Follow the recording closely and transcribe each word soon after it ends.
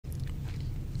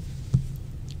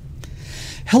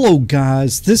Hello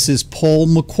guys, this is Paul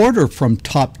McWhorter from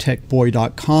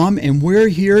TopTechBoy.com, and we're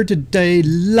here today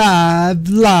live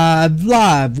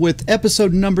with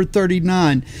episode number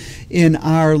 39 in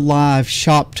our live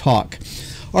shop talk.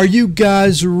 Are you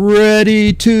guys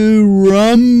ready to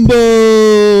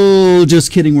rumble?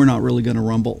 Just kidding, we're not really going to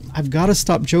rumble. I've got to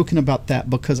stop joking about that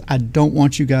because I don't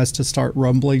want you guys to start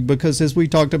rumbling, because as we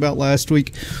talked about last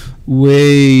week,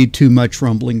 way too much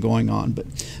rumbling going on. But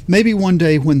maybe one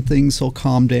day when things will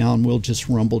calm down, we'll just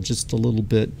rumble just a little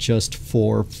bit just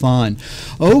for fun.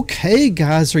 Okay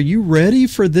guys, are you ready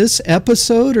for this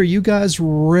episode? Are you guys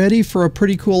ready for a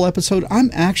pretty cool episode? I'm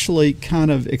actually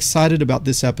kind of excited about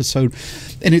this episode,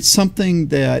 and it's something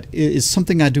that is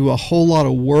something I do a whole lot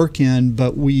of work in,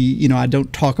 but I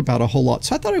don't talk about a whole lot.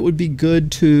 So I thought it would be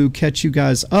good to catch you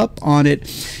guys up on it.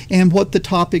 And what the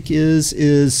topic is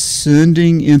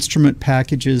sending instrument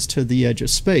packages to the edge of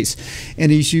space.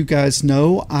 And as you guys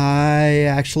know, I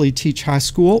actually teach high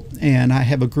school, and I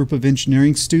have a group of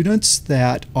engineering students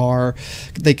that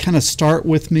they kind of start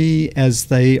with me as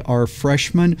they are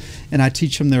freshmen, and I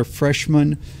teach them their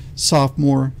freshman,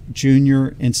 sophomore,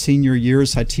 junior, and senior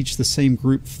years. I teach the same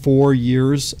group 4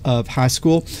 years of high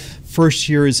school. First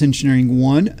year is engineering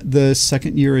 1, the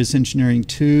second year is engineering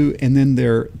 2, and then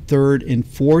their third and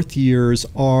fourth years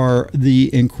are the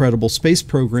Incredible Space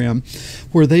program,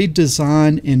 where they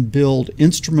design and build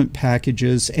instrument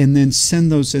packages and then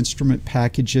send those instrument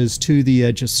packages to the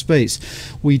edge of space.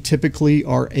 We typically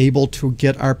are able to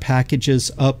get our packages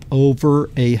up over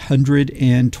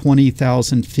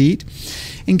 120,000 feet.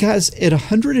 And guys, at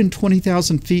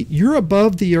 120,000 feet, you're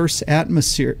above the Earth's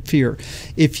atmosphere.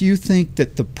 If you think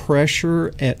that the pressure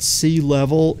at sea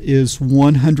level is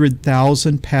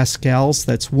 100,000 pascals,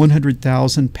 that's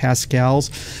 100,000 pascals.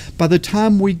 By the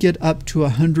time we get up to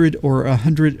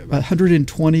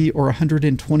 120 or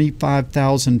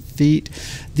 125,000 feet,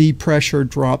 the pressure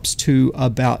drops to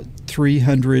about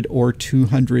 300 or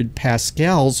 200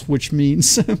 pascals, which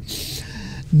means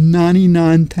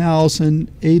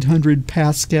 99,800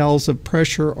 pascals of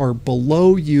pressure are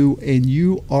below you, and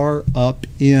you are up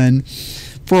in,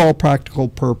 for all practical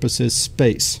purposes,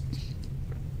 space.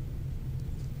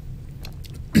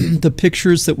 The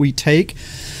pictures that we take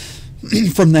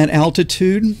from that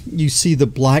altitude, you see the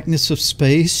blackness of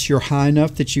space. You're high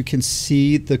enough that you can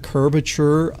see the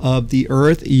curvature of the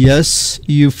Earth. Yes,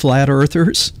 you flat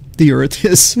earthers, the Earth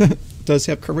does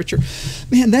have curvature.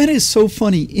 Man, that is so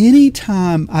funny.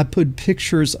 Anytime I put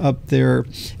pictures up there,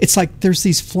 it's like there's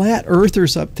these flat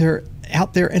earthers out there,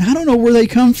 and I don't know where they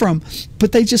come from,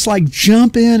 but they just like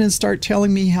jump in and start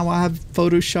telling me how I've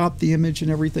photoshopped the image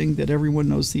and everything, that everyone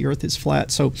knows the Earth is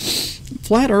flat. So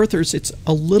flat earthers, it's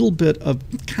a little bit of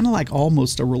kind of like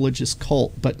almost a religious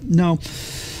cult, but no.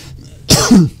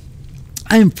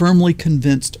 I am firmly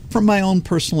convinced from my own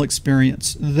personal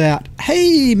experience that,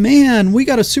 hey man, we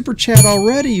got a super chat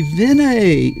already.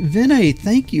 Vinay,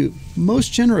 thank you.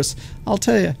 Most generous. I'll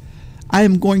tell you, I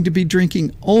am going to be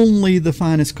drinking only the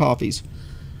finest coffees.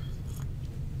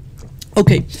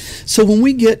 Okay, so when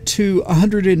we get to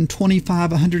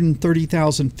 125,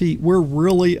 130,000 feet, we're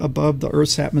really above the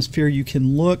Earth's atmosphere. You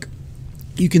can look.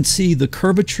 You can see the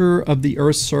curvature of the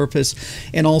Earth's surface,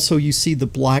 and also you see the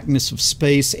blackness of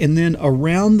space. And then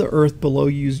around the Earth below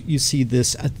you, you see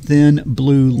this thin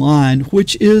blue line,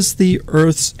 which is the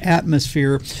Earth's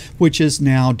atmosphere, which is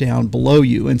now down below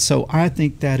you. And so I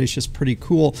think that is just pretty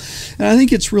cool. And I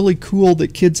think it's really cool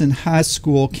that kids in high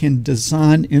school can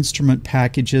design instrument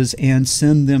packages and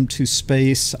send them to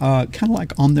space kind of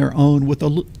like on their own, with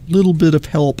a little bit of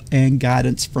help and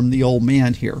guidance from the old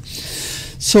man here.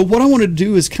 So what I want to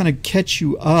do is kind of catch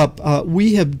you up.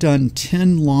 We have done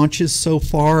 10 launches so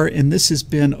far, and this has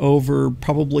been over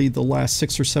probably the last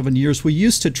 6 or 7 years. We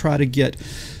used to try to get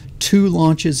 2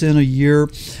 launches in a year,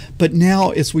 but now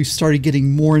as we've started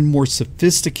getting more and more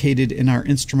sophisticated in our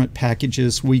instrument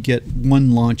packages, we get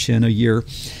 1 launch in a year.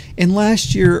 And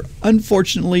last year,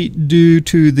 unfortunately, due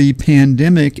to the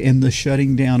pandemic and the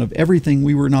shutting down of everything,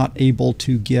 we were not able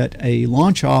to get a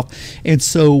launch off, and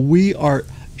so we are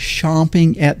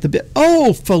chomping at the bit.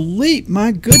 Oh, Philippe,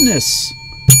 my goodness.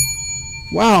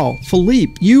 Wow,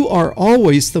 Philippe, you are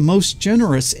always the most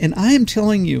generous, and I am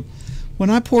telling you, when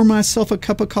I pour myself a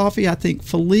cup of coffee, I think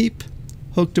Philippe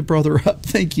hooked a brother up.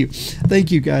 Thank you.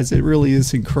 Thank you guys. It really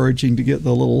is encouraging to get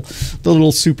the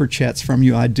little super chats from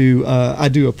you. I do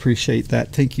appreciate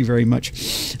that. Thank you very much.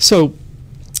 So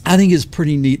I think it's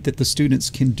pretty neat that the students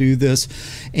can do this,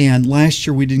 and last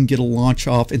year we didn't get a launch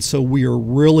off, and so we are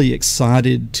really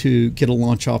excited to get a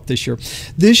launch off this year.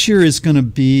 This year is going to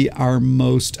be our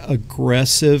most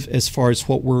aggressive as far as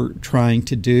what we're trying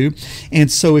to do, and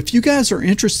so if you guys are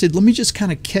interested, let me just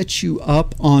kind of catch you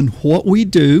up on what we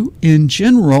do in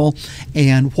general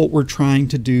and what we're trying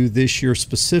to do this year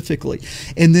specifically.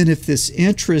 And then if this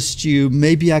interests you,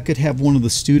 maybe I could have one of the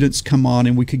students come on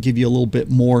and we could give you a little bit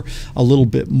more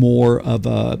of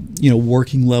a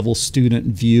working level student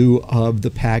view of the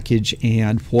package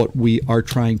and what we are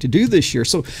trying to do this year.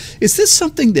 So is this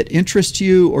something that interests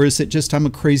you, or is it just I'm a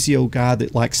crazy old guy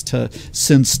that likes to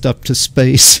send stuff to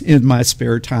space in my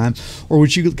spare time? Or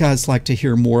would you guys like to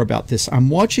hear more about this? I'm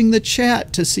watching the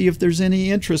chat to see if there's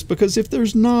any interest, because if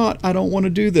there's not, I don't want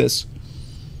to do this.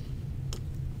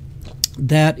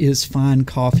 That is fine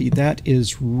coffee. That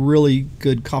is really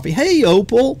good coffee. Hey,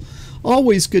 Opal.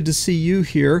 Always good to see you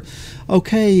here.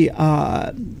 Okay,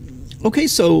 okay,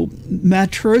 so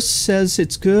Mattress says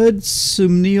it's good.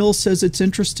 Sumnil says it's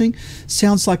interesting.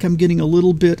 Sounds like I'm getting a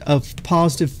little bit of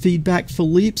positive feedback.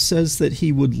 Philippe says that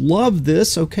he would love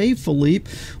this. Okay, Philippe,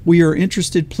 we are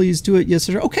interested. Please do it. Yes,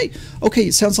 sir. Okay,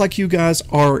 it sounds like you guys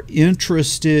are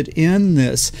interested in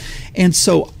this. And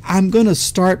so I'm going to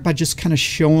start by just kind of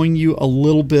showing you a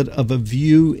little bit of a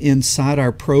view inside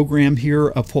our program here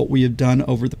of what we have done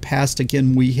over the past.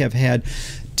 Again, we have had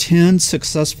 10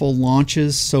 successful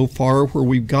launches so far where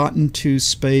we've gotten to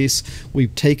space,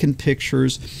 we've taken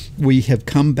pictures, we have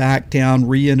come back down,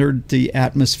 re-entered the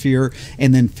atmosphere,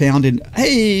 and then found in,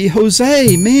 hey,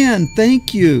 Jose, man,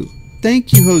 thank you.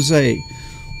 Thank you, Jose.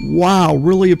 Wow,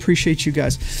 really appreciate you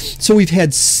guys. So we've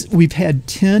had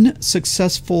 10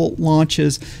 successful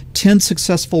launches, 10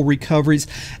 successful recoveries.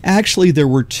 Actually, there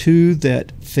were 2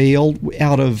 that failed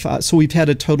out of, so we've had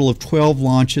a total of 12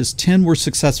 launches. 10 were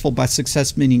successful. By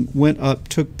success meaning went up,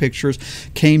 took pictures,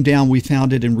 came down, we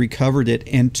found it and recovered it,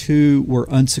 and 2 were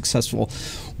unsuccessful.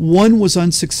 1 was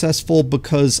unsuccessful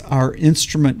because our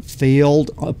instrument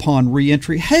failed upon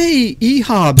re-entry. Hey,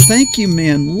 Ehab, thank you,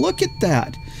 man. Look at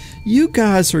that. You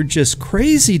guys are just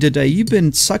crazy today. You've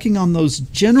been sucking on those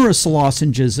generous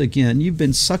lozenges again. You've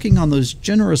been sucking on those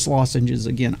generous lozenges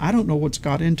again. I don't know what's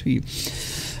got into you.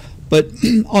 But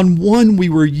on 1, we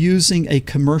were using a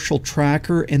commercial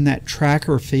tracker, and that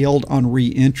tracker failed on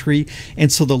re-entry.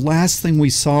 And so the last thing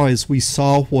we saw is we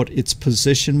saw what its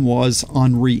position was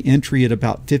on re-entry at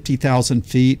about 50,000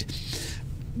 feet.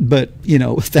 But, you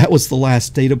know, that was the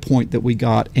last data point that we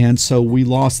got. And so we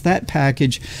lost that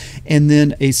package. And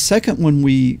then a second one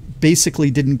we basically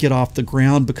didn't get off the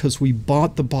ground because we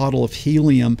bought the bottle of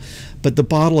helium, but the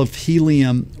bottle of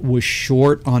helium was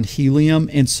short on helium,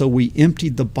 and so we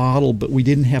emptied the bottle, but we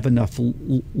didn't have enough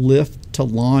lift to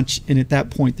launch, and at that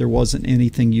point there wasn't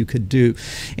anything you could do.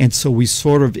 And so we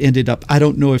sort of ended up, I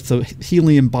don't know if the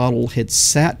helium bottle had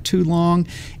sat too long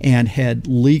and had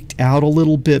leaked out a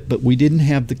little bit, but we didn't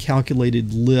have the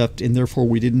calculated lift, and therefore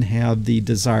we didn't have the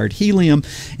desired helium,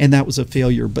 and that was a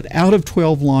failure. But out of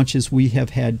 12 launches, we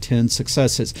have had 10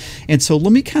 successes. And so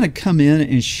let me kind of come in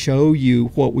and show you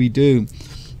what we do.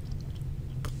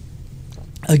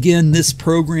 Again, this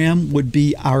program would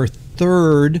be our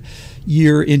 3rd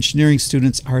year engineering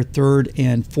students, our 3rd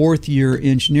and 4th year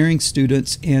engineering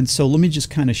students. And so let me just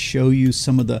kind of show you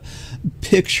some of the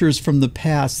pictures from the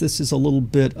past. This is a little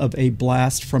bit of a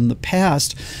blast from the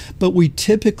past, but we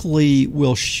typically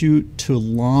will shoot to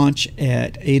launch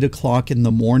at 8 o'clock in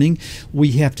the morning.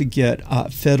 We have to get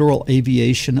federal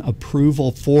aviation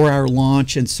approval for our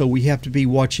launch, and so we have to be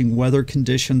watching weather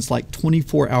conditions like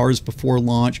 24 hours before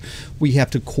launch. We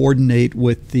have to coordinate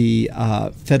with the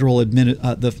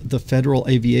Federal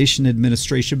Aviation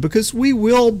Administration, because we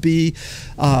will be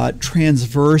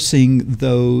transversing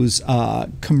those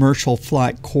commercial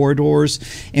flight corridors,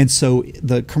 and so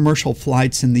the commercial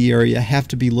flights in the area have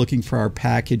to be looking for our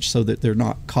package so that they're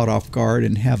not caught off guard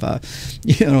and have a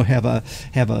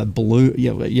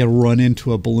balloon, run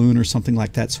into a balloon or something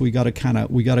like that. So we got to kind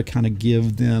of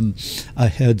give them a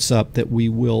heads up that we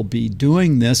will be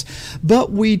doing this.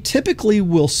 But we typically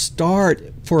will start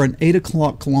for an 8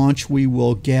 o'clock launch. We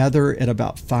will gather at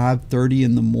about 5:30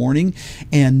 in the morning,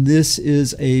 and this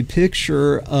is a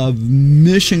picture of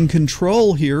mission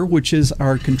control here, which is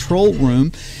our control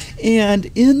room.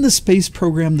 And in the space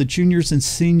program, the juniors and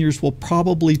seniors will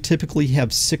probably typically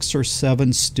have 6 or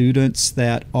 7 students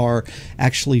that are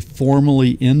actually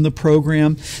formally in the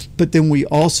program, but then we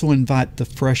also invite the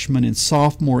freshman and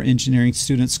sophomore engineering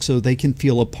students so they can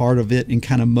feel a part of it and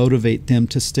kind of motivate them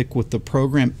to stick with the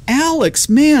program. Alex,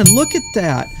 man, look at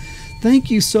that.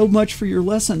 Thank you so much for your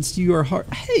lessons. You are hard.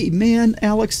 Hey, man,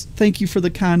 Alex, thank you for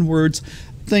the kind words.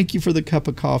 Thank you for the cup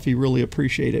of coffee. Really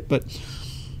appreciate it. But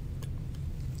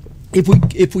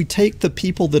if we take the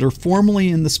people that are formally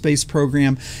in the space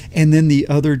program and then the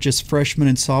other just freshman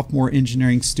and sophomore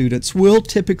engineering students, we'll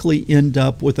typically end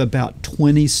up with about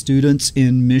 20 students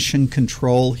in mission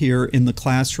control here in the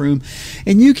classroom.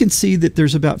 And you can see that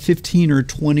there's about 15 or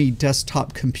 20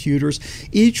 desktop computers.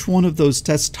 Each one of those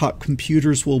desktop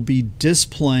computers will be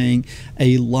displaying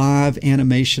a live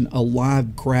animation, a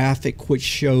live graphic, which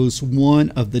shows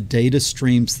one of the data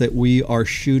streams that we are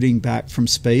shooting back from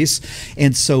space.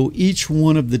 And so each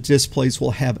one of the displays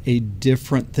will have a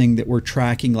different thing that we're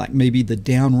tracking, like maybe the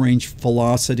downrange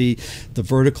velocity, the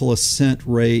vertical ascent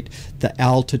rate, the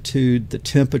altitude, the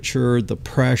temperature, the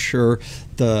pressure,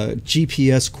 the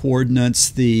GPS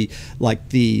coordinates, the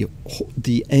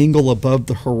angle above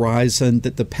the horizon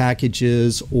that the package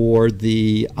is, or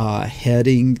the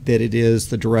heading that it is,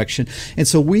 the direction. And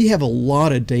so we have a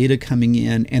lot of data coming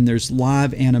in, and there's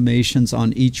live animations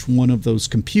on each one of those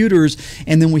computers,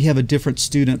 and then we have a different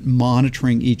student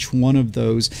monitoring each one of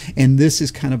those, and this is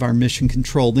kind of our mission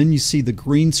control. Then you see the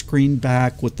green screen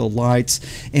back with the lights,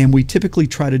 and we typically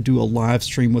try to do a live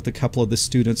stream with a couple of the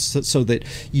students so that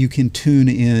you can tune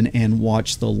in and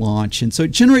watch the launch. And so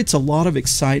it generates a lot of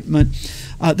excitement.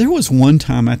 There was one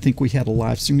time I think we had a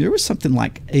live stream. There was something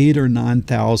like 8,000 or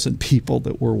 9,000 people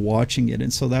that were watching it,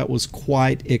 and so that was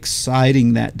quite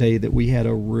exciting that day, that we had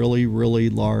a really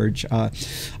large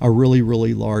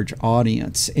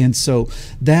audience. And so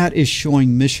that is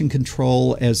showing mission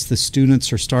control as the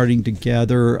students are starting to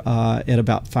gather at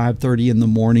about 5:30 in the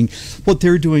morning. What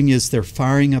they're doing is they're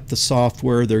firing up the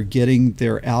software, they're getting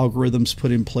their algorithms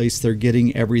put in place, they're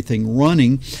getting everything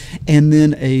running, and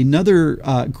then another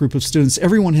group of students,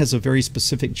 everyone has a very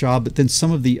specific job, but then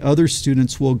some of the other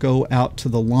students will go out to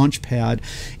the launch pad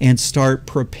and start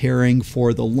preparing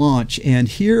for the launch. And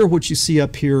here, what you see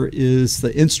up here is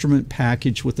the instrument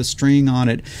package with a string on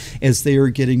it as they are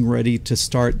getting ready to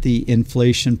start the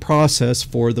inflation process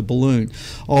for the balloon.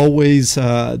 Always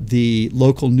the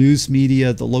local news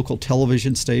media, the local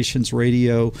television stations,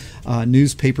 radio,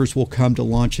 newspapers will come to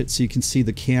launch it, so you can see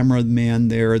the cameraman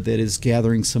there that is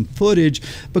gathering some footage,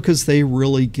 because they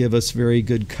really give us very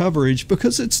good coverage,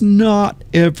 because it's not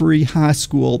every high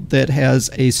school that has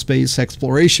a space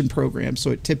exploration program,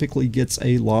 so it typically gets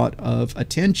a lot of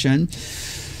attention.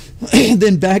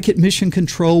 Then back at Mission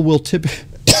Control, we'll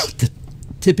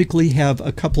typically have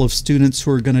a couple of students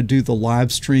who are going to do the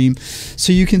live stream,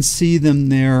 so you can see them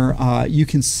there. You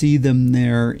can see them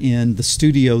there in the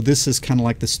studio. This is kind of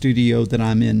like the studio that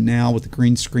I'm in now with the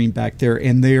green screen back there,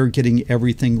 and they are getting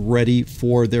everything ready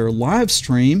for their live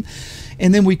stream.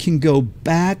 And then we can go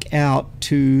back out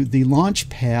to the launch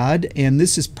pad, and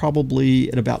this is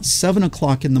probably at about 7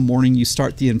 o'clock in the morning. You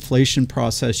start the inflation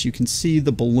process. You can see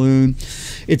the balloon.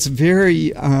 It's very,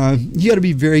 you got to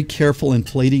be very careful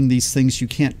inflating these things. You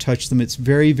can't touch them. It's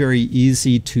very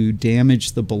easy to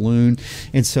damage the balloon.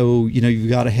 And so, you know,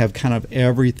 you've got to have kind of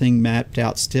everything mapped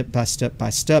out step by step by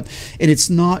step. And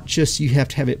it's not just you have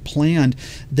to have it planned,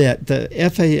 that the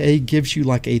FAA gives you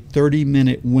like a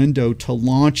 30-minute window to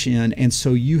launch in, and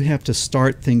so you have to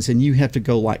start things and you have to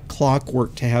go like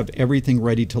clockwork to have everything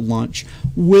ready to launch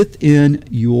within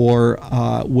your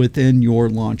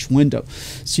launch window.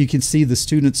 So you can see the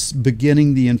students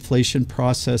beginning the inflation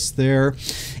process there,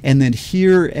 and then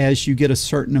here, as you get a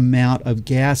certain amount of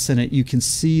gas in it, you can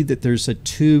see that there's a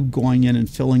tube going in and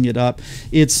filling it up.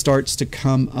 It starts to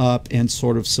come up and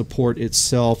sort of support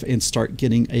itself and start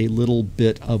getting a little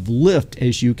bit of lift,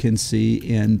 as you can see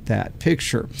in that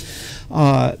picture.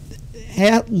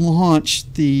 At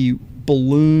launch, the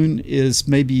balloon is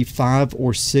maybe 5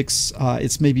 or 6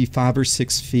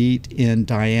 feet in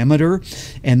diameter,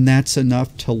 and that's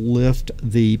enough to lift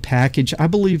the package. I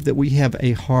believe that we have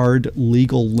a hard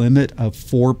legal limit of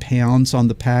 4 pounds on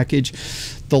the package.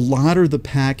 The lighter the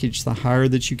package, the higher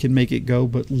that you can make it go,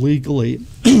 but legally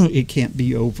it can't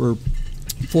be over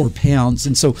 4 pounds.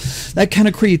 And so that kind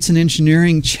of creates an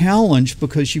engineering challenge,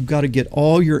 because you've got to get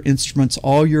all your instruments,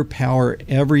 all your power,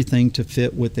 everything to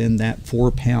fit within that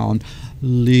 4-pound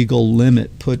legal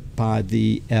limit put by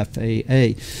the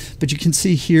FAA. But you can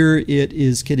see here it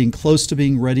is getting close to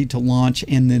being ready to launch,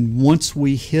 and then once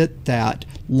we hit that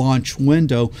launch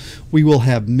window, we will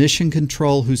have Mission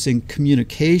Control, who's in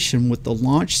communication with the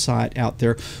launch site out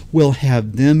there. We'll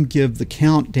have them give the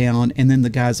countdown, and then the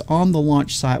guys on the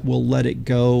launch site will let it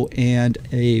go, and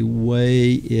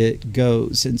away it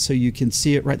goes. And so you can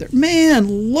see it right there. Man,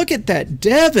 look at that,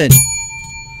 Devin!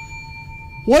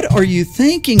 What are you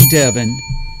thinking, Devin?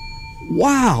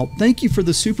 Wow, thank you for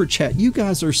the super chat. You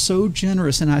guys are so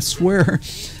generous, and I swear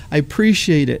I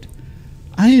appreciate it.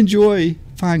 I enjoy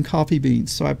fine coffee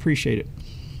beans, so I appreciate it.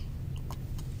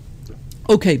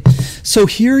 Okay, so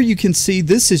here you can see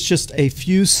this is just a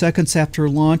few seconds after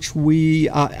launch. Hey,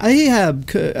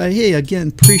 again,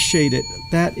 appreciate it.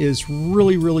 That is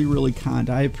really, really, really kind.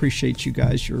 I appreciate you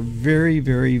guys. You're very,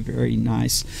 very, very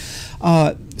nice.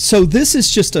 So this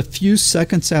is just a few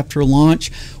seconds after launch.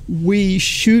 We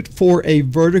shoot for a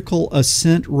vertical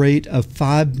ascent rate of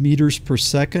 5 meters per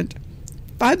second.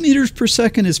 5 meters per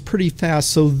second is pretty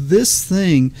fast, so this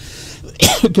thing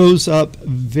goes up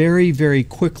very, very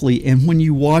quickly, and when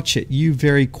you watch it, you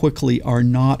very quickly are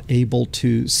not able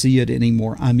to see it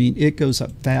anymore. I mean, it goes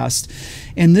up fast.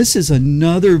 And this is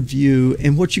another view,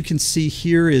 and what you can see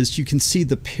here is you can see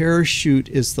the parachute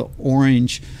is the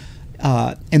orange,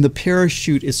 and the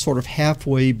parachute is sort of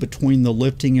halfway between the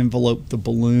lifting envelope, the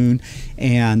balloon,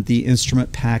 and the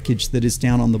instrument package that is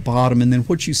down on the bottom. And then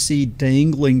what you see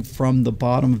dangling from the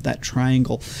bottom of that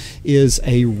triangle is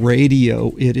a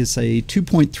radio. It is a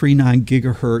 2.39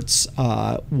 gigahertz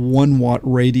 1-watt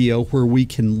radio where we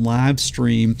can live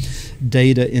stream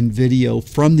data and video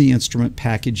from the instrument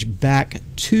package back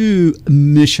to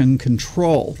mission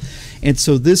control. And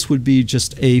so this would be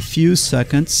just a few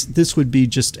seconds. This would be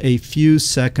just a few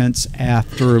seconds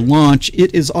after launch.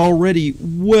 It is already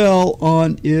well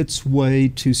on its way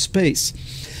to space.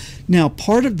 Now,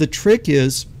 part of the trick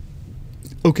is,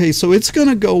 okay, so it's going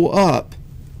to go up.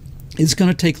 It's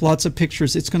going to take lots of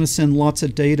pictures. It's going to send lots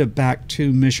of data back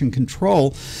to mission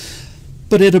control.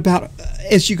 But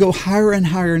as you go higher and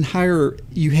higher and higher,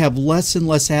 you have less and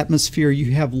less atmosphere.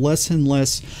 You have less and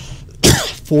less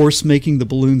force making the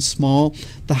balloon small.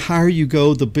 The higher you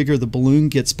go, the bigger the balloon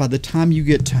gets. By the time you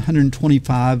get to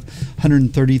 125,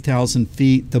 130,000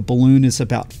 feet, the balloon is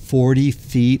about 40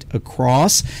 feet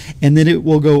across, and then it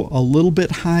will go a little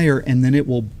bit higher, and then it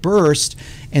will burst,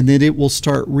 and then it will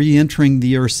start re-entering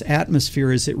the Earth's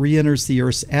atmosphere. As it re-enters the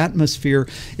Earth's atmosphere,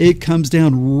 it comes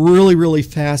down really, really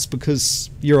fast because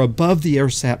you're above the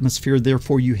Earth's atmosphere,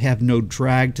 therefore you have no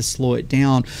drag to slow it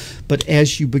down. But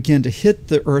as you begin to hit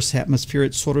the Earth's atmosphere,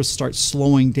 it sort of starts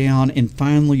slowing down, and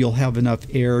finally you'll have enough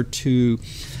air to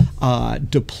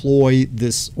deploy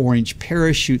this orange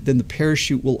parachute. Then the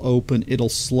parachute will open, it'll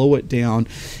slow it down,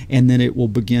 and then it will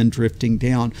begin drifting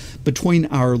down. Between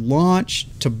our launch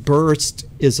to burst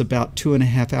is about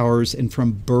 2.5 hours, and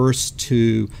from burst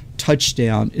to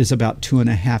touchdown is about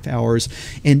 2.5 hours.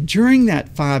 And during that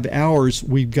 5 hours,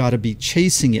 we've got to be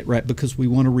chasing it, right? Because we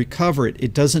want to recover it.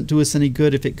 It doesn't do us any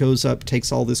good if it goes up,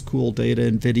 takes all this cool data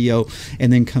and video,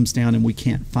 and then comes down and we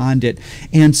can't find it.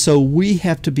 And so we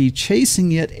have to be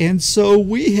chasing it. And so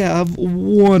we have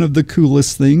one of the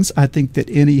coolest things I think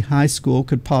that any high school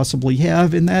could possibly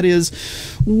have, and that is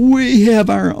we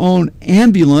have our own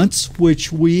ambulance,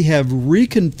 which we have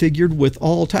reconfigured with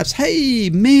all types. Hey,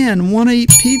 man, want to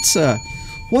eat pizza?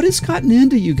 What has gotten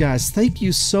into you guys? Thank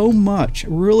you so much.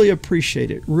 Really appreciate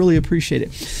it. Really appreciate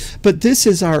it. But this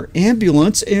is our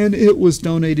ambulance, and it was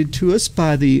donated to us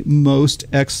by the most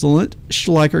excellent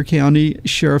Schleicher County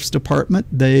Sheriff's Department.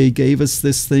 They gave us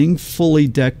this thing fully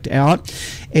decked out,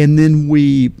 and then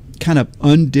we kind of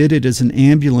undid it as an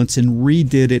ambulance and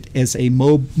redid it as a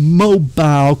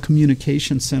mobile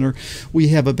communication center. We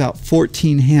have about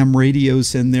 14 ham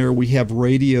radios in there. We have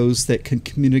radios that can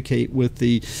communicate with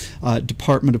the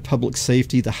Department of Public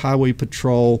Safety, the Highway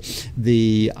Patrol,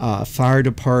 the fire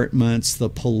departments, the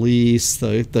police,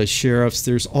 the sheriffs.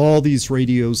 There's all these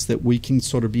radios that we can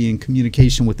sort of be in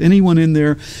communication with anyone in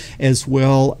there, as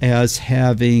well as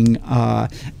having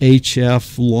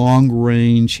HF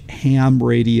long-range ham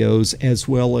radios, as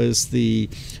well as the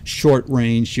short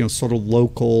range, sort of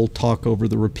local talk over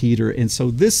the repeater. And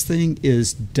so this thing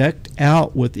is decked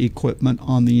out with equipment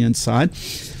on the inside.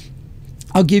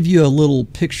 I'll give you a little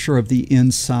picture of the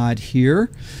inside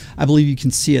here. I believe you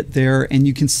can see it there, and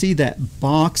you can see that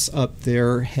box up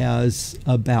there has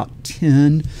about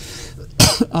 10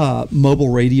 mobile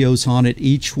radios on it,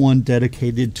 each one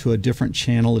dedicated to a different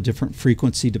channel, a different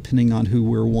frequency, depending on who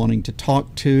we're wanting to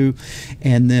talk to.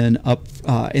 And then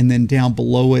and then down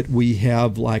below it, we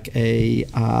have like a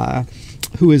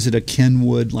who is it? A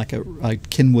Kenwood, like a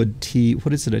Kenwood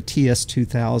what is it? A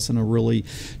TS2000, a really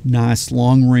nice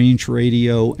long-range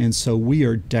radio. And so we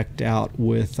are decked out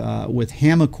with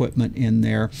ham equipment in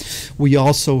there. We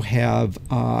also have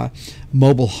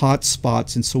mobile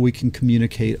hotspots, and so we can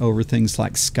communicate over things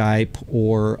like Skype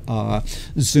or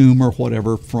Zoom or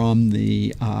whatever from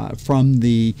the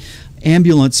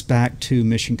ambulance back to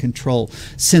mission control.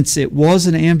 Since it was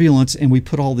an ambulance and we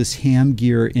put all this ham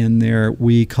gear in there,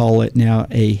 we call it now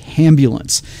a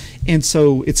hambulance. And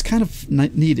so it's kind of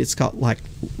neat. It's got like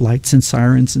lights and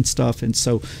sirens and stuff, and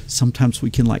so sometimes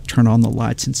we can like turn on the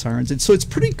lights and sirens, and so it's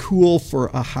pretty cool for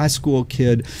a high school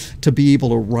kid to be able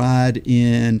to ride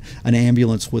in an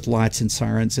ambulance with lights and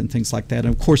sirens and things like that.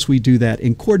 And of course we do that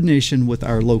in coordination with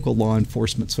our local law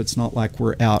enforcement, so it's not like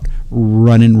we're out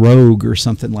running rogue or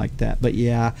something like that. But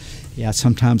yeah,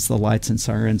 sometimes the lights and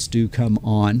sirens do come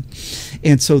on.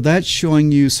 And so that's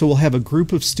showing you, so we'll have a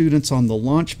group of students on the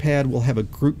launch pad, we'll have a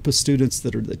group of students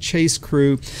that are the chase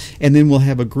crew, and then we'll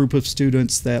have a group of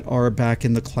students that are back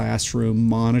in the classroom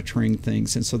monitoring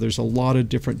things. And so there's a lot of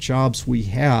different jobs we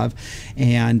have,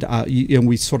 and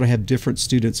we sort of have different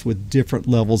students with different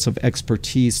levels of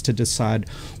expertise to decide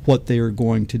what they are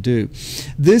going to do.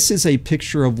 This is a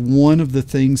picture of one of the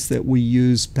things that we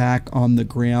use back on the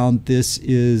ground. This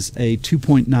is a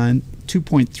 2.39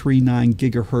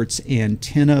 gigahertz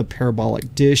antenna, a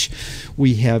parabolic dish.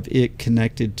 We have it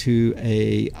connected to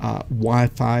a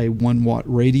Wi-Fi 1-watt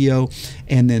radio,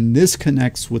 and then this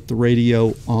connects with the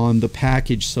radio on the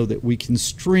package so that we can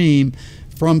stream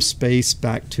from space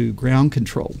back to ground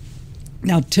control.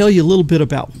 Now, I'll tell you a little bit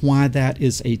about why that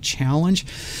is a challenge.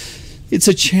 It's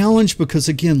a challenge because,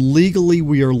 again, legally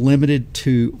we are legally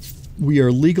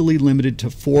limited to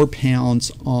 4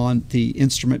 pounds on the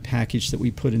instrument package that we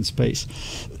put in space.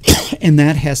 And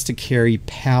that has to carry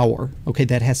power. Okay,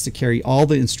 that has to carry all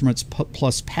the instruments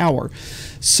plus power.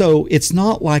 So it's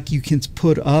not like you can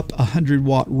put up a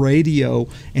 100-watt radio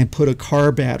and put a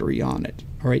car battery on it.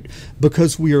 All right,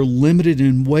 because we are limited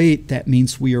in weight, that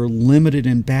means we are limited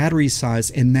in battery size,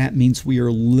 and that means we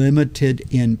are limited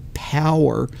in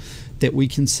power that we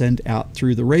can send out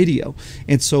through the radio.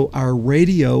 And so our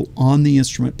radio on the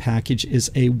instrument package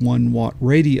is a 1-watt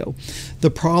radio.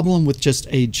 The problem with just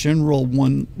a general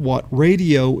 1-watt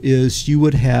radio is you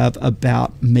would have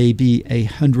about maybe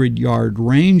 100-yard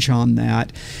range on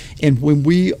that. And when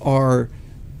we are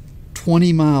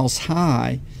 20 miles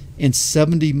high and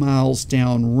 70 miles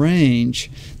down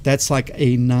range, that's like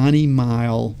a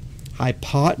 90-mile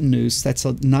hypotenuse. That's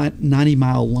a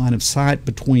 90-mile line of sight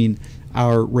between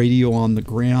our radio on the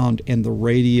ground and the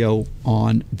radio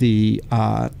on the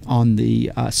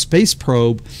space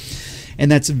probe,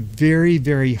 and that's very,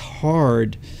 very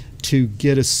hard to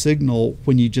get a signal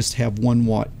when you just have 1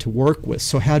 watt to work with.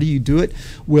 So how do you do it?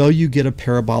 Well, you get a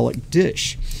parabolic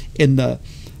dish, and the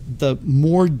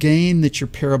more gain that your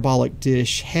parabolic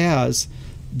dish has,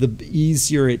 the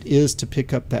easier it is to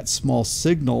pick up that small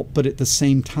signal. But at the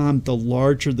same time, the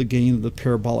larger the gain of the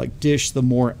parabolic dish, the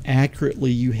more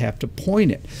accurately you have to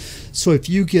point it. So if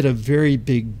you get a very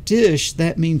big dish,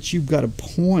 that means you've got to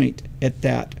point at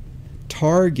that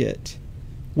target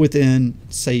within,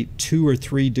 say, 2 or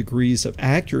 3 degrees of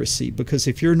accuracy, because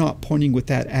if you're not pointing with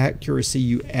that accuracy,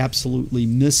 you absolutely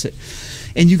miss it.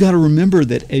 And you got to remember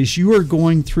that as you are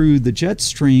going through the jet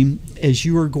stream,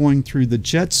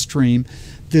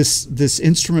 this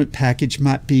instrument package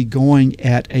might be going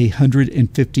at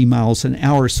 150 miles an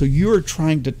hour. So you're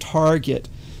trying to target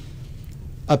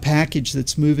a package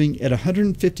that's moving at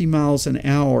 150 miles an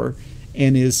hour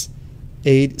and is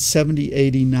 70,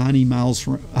 80, 90 miles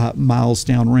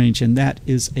downrange, and that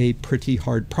is a pretty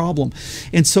hard problem.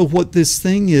 And so what this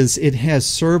thing is, it has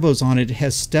servos on it, it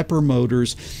has stepper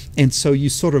motors, and so you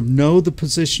sort of know the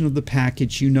position of the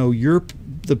package, you know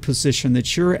the position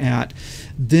that you're at.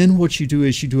 Then what you do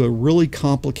is you do a really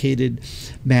complicated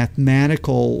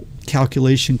mathematical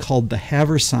calculation called the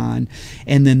Haversine,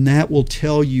 and then that will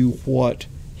tell you what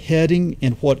heading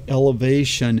and what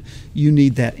elevation you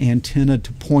need that antenna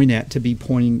to point at, to be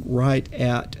pointing right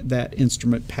at that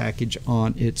instrument package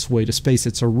on its way to space.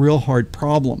 It's a real hard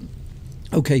problem.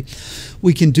 Okay,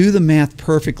 we can do the math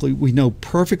perfectly. We know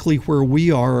perfectly where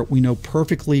we are, we know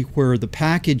perfectly where the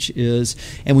package is,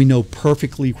 and we know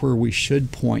perfectly where we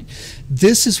should point.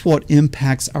 This is what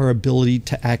impacts our ability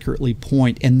to accurately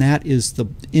point, and that is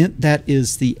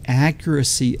the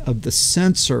accuracy of the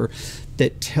sensor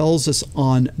that tells us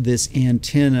on this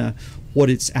antenna what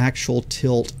its actual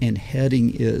tilt and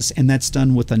heading is, and that's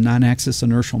done with a 9-axis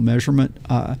inertial measurement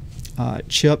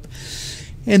chip.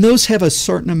 And those have a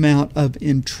certain amount of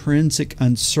intrinsic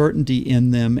uncertainty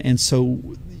in them, and so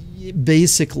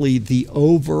basically the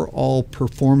overall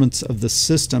performance of the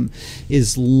system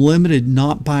is limited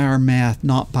not by our math,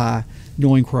 not by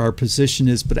knowing where our position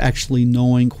is, but actually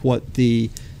knowing what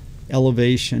the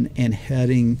elevation and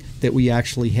heading that we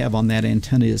actually have on that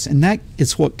antenna is. And that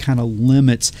is what kind of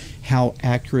limits how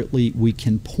accurately we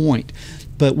can point.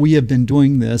 but we have been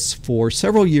doing this for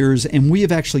several years, and we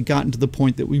have actually gotten to the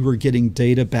point that we were getting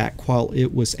data back while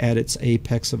it was at its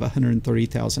apex of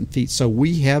 130,000 feet. So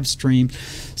we have streamed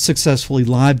successfully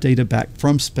live data back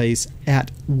from space at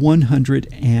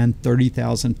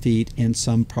 130,000 feet and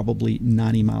some probably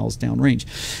 90 miles downrange.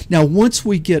 Now, once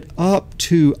we get up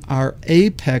to our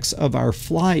apex of our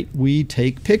flight, we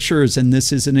take pictures, and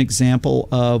this is an example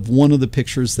of one of the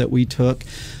pictures that we took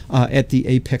at the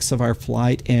apex of our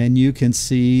flight, and you can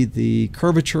see the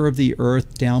curvature of the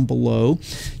Earth down below.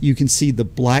 You can see the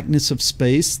blackness of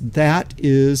space. That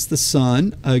is the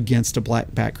sun against a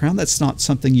black background. That's not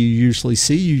something you usually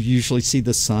see. You usually see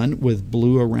the sun with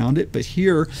blue around it, but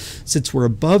here, since we're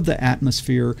above the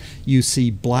atmosphere, you see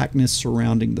blackness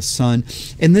surrounding the sun.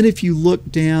 And then if you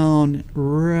look down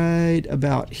right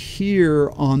about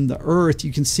here on the Earth,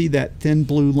 you can see that thin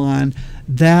blue line.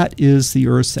 That is the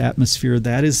Earth's atmosphere.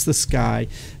 That is the sky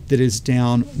that is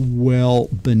down well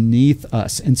beneath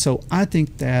us. And so I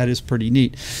think that is pretty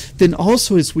neat. Then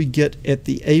also, as we get at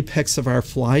the apex of our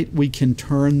flight, we can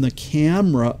turn the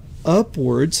camera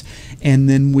upwards, and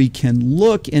then we can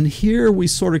look, and here we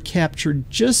sort of captured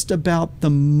just about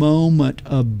the moment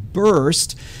of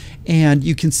burst. And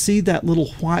you can see that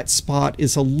little white spot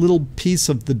is a little piece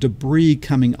of the debris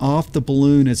coming off the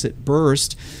balloon as it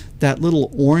burst. That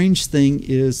little orange thing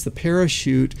is the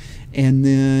parachute, and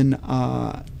then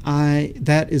that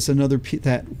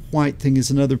white thing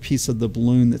is another piece of the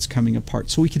balloon that's coming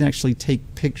apart. So we can actually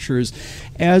take pictures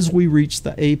as we reach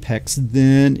the apex.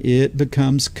 Then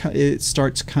it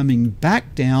starts coming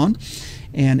back down.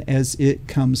 And as it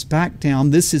comes back down,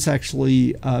 this is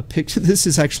actually a picture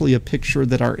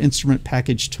that our instrument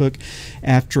package took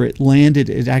after it landed.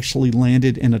 It actually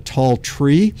landed in a tall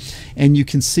tree, and you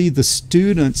can see the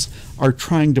students are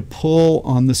trying to pull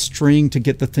on the string to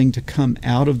get the thing to come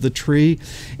out of the tree.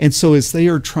 And so as they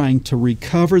are trying to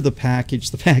recover the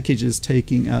package is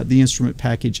taking the instrument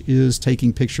package is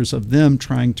taking pictures of them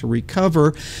trying to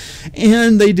recover,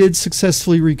 and they did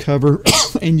successfully recover.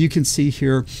 And you can see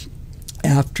here,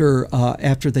 after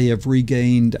they have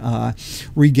regained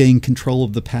control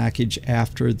of the package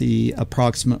after the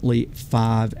approximately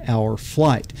 5-hour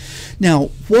flight.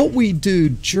 Now, what we do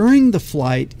during the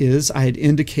flight is, I had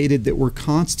indicated that we're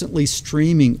constantly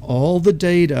streaming all the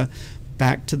data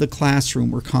back to the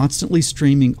classroom. We're constantly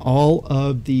streaming all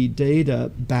of the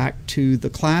data back to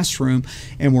the classroom,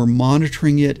 and we're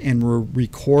monitoring it and we're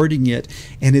recording it.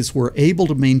 And as we're able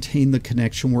to maintain the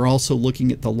connection, we're also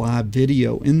looking at the live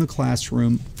video in the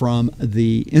classroom from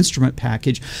the instrument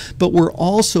package. But we're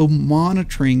also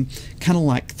monitoring kind of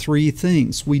like three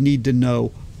things. We need to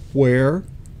know where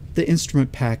the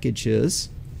instrument package is,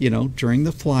 during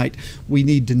the flight. We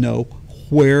need to know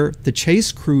where the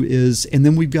chase crew is, and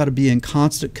then we've got to be in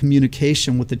constant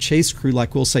communication with the chase crew.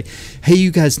 Like, we'll say, hey,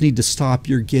 you guys need to stop,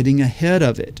 you're getting ahead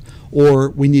of it.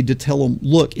 Or we need to tell them,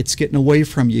 look, it's getting away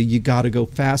from you, you got to go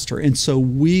faster. And so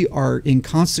we are in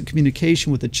constant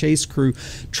communication with the chase crew,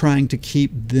 trying to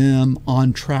keep them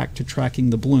on track to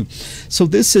tracking the balloon. So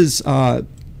this is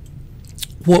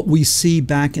what we see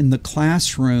back in the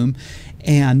classroom.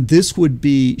 And this would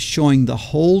be showing the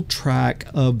whole track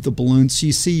of the balloon. So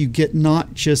you see, you get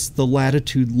not just the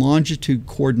latitude, longitude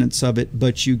coordinates of it,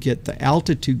 but you get the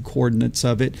altitude coordinates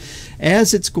of it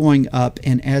as it's going up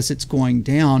and as it's going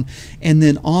down. And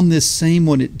then on this same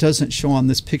one, it doesn't show on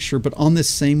this picture, but on this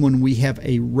same one, we have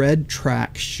a red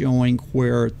track showing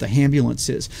where the ambulance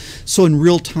is. So in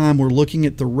real time, we're looking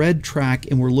at the red track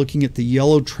and we're looking at the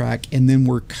yellow track, and then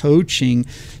we're coaching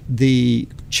the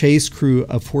chase crew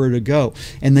of where to go.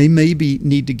 And they maybe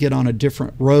need to get on a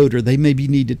different road, or they maybe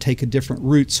need to take a different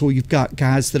route. So you've got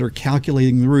guys that are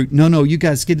calculating the route. No, you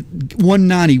guys get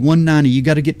 190, you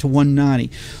got to get to 190.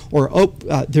 Or,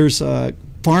 there's a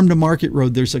farm to market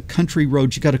road, there's a country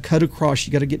road, you got to cut across,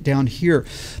 you got to get down here,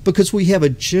 because we have a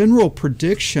general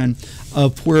prediction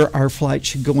of where our flight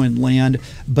should go and land,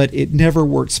 but it never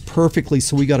works perfectly.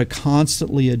 So we got to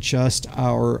constantly adjust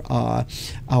our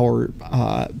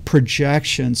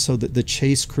projection so that the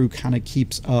chase crew kind of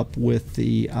keeps up with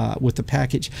the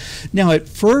package. Now, at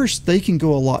first, they can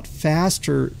go a lot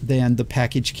faster than the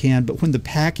package can, but when the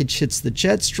package hits the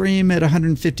jet stream at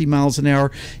 150 miles an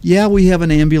hour, yeah, we have an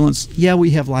ambulance, yeah,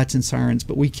 we have lights and sirens,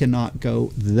 but we cannot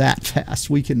go that fast.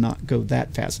 We cannot go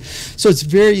that fast. So it's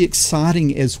very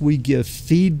exciting as we give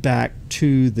feedback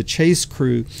to the chase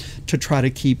crew to try to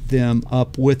keep them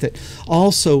up with it.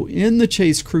 Also, in the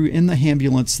chase crew, in the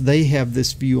ambulance, they have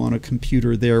this view on a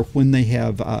computer there. When they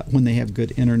have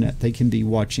good internet, they can be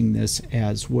watching this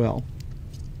as well.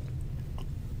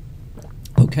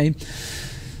 Okay.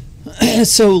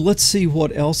 So let's see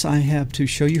what else I have to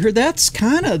show you here. That's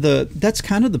kind of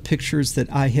the pictures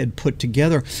that I had put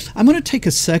together. I'm going to take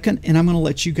a second and I'm going to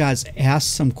let you guys ask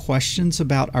some questions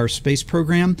about our space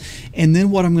program, and then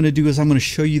what I'm going to do is I'm going to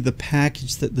show you the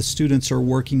package that the students are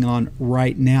working on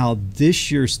right now.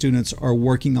 This year students are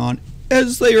working on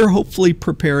as they are hopefully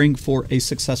preparing for a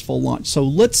successful launch. So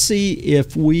let's see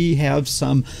if we have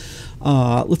some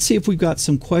let's see if we've got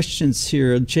some questions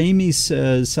here. Jamie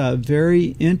says,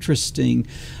 very interesting.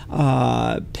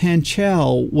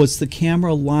 Panchel, was the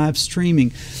camera live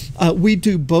streaming? We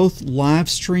do both live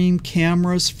stream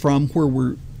cameras from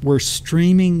where we're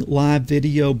streaming live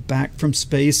video back from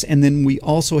space, and then we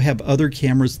also have other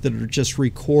cameras that are just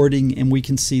recording, and we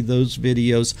can see those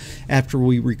videos after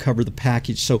we recover the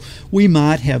package. So we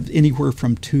might have anywhere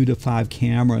from 2 to 5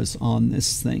 cameras on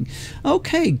this thing.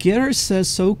 Okay, Getter says,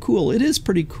 so cool. It is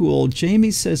pretty cool. Jamie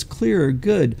says, clear,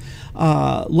 good.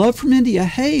 Love from India.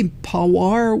 Hey,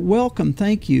 Pawar, welcome.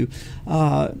 Thank you.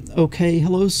 Okay,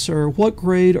 hello, sir. What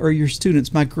grade are your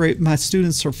students? My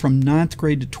students are from 9th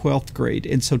grade to 12th grade,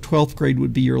 and so 12th grade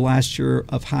would be your last year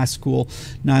of high school.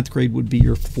 9th grade would be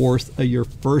your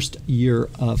first year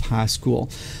of high school.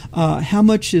 How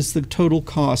much is the total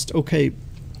cost? Okay,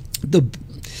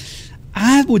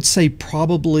 I would say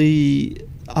probably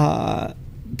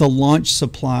the launch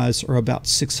supplies are about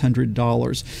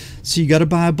 $600. So you got to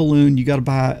buy a balloon, you got to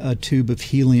buy a tube of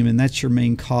helium, and that's your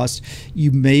main cost.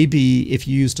 You maybe, if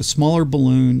you used a smaller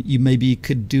balloon, you maybe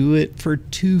could do it for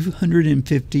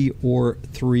 $250 or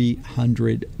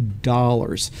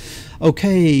 $300.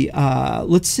 Okay,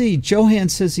 let's see. Johan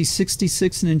says he's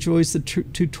 66 and enjoys the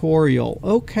tutorial.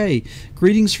 Okay,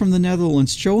 greetings from the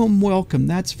Netherlands. Johan, welcome.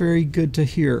 That's very good to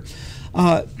hear.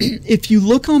 If you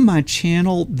look on my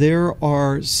channel, there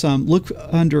are some, look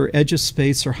under Edge of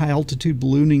Space or High Altitude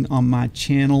Ballooning on my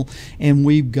channel, and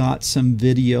we've got some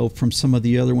video from some of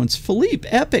the other ones. Philippe,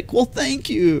 epic. Well, thank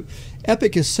you.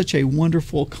 Epic is such a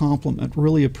wonderful compliment.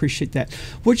 Really appreciate that.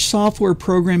 Which software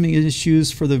programming is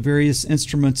used for the various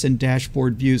instruments and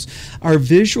dashboard views? Our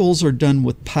visuals are done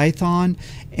with Python,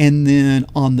 and then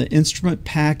on the instrument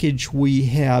package we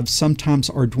have sometimes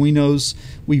Arduinos.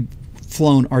 We've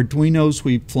flown Arduinos,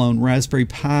 we've flown Raspberry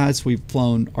Pis, we've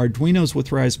flown Arduinos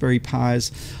with Raspberry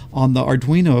Pis. On the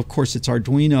Arduino, of course, it's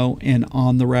Arduino, and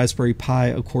on the Raspberry Pi,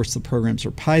 of course, the programs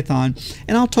are Python.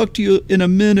 And I'll talk to you in a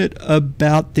minute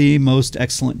about the most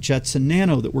excellent Jetson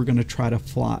Nano that we're going to try to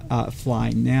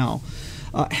fly now.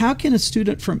 How can a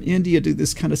student from India do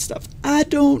this kind of stuff? I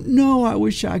don't know. I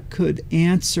wish I could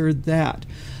answer that.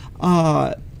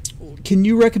 Can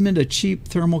you recommend a cheap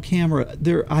thermal camera?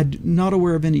 I'm not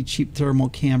aware of any cheap thermal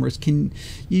cameras. Can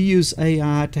you use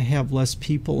AI to have less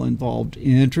people involved?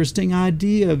 Interesting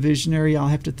idea, visionary. I'll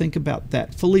have to think about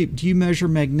that. Philippe, do you measure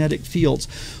magnetic fields?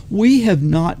 We have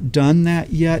not done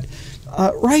that yet.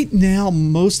 Right now,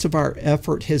 most of our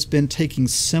effort has been taking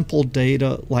simple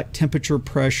data like temperature,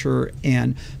 pressure,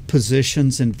 and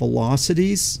positions and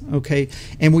velocities, okay?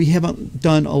 And we haven't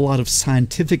done a lot of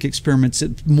scientific experiments.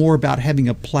 It's more about having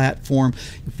a platform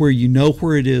where you know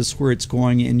where it is, where it's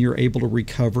going, and you're able to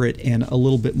recover it, and a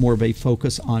little bit more of a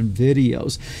focus on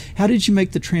videos. How did you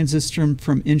make the transition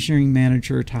from engineering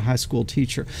manager to high school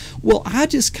teacher? Well, I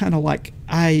just kind of like,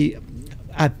 I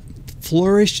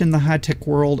flourished in the high-tech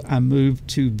world. I moved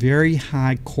to very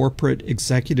high corporate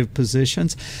executive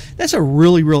positions. That's a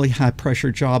really, really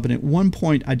high-pressure job, and at one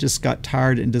point I just got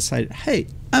tired and decided, hey,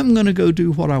 I'm going to go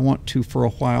do what I want to for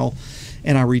a while.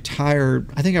 And I retired.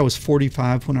 I think I was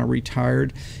 45 when I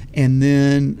retired, and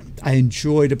then I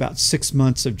enjoyed about 6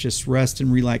 months of just rest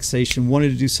and relaxation, wanted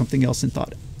to do something else, and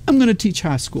thought, I'm going to teach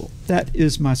high school. That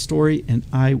is my story, and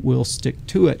I will stick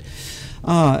to it.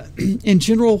 In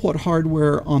general, what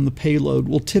hardware on the payload?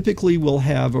 Well, typically we'll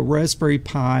have a Raspberry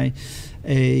Pi,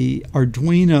 a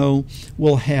Arduino,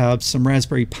 we'll have some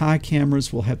Raspberry Pi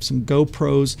cameras, we'll have some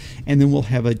GoPros, and then we'll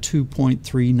have a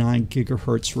 2.39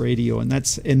 gigahertz radio, and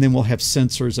then we'll have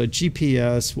sensors, a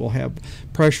GPS, we'll have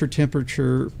pressure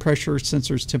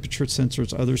sensors, temperature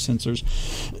sensors, other sensors.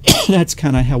 That's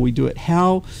kind of how we do it.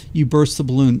 How you burst the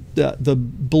balloon. The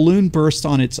balloon bursts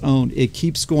on its own. It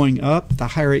keeps going up. The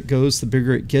higher it goes, the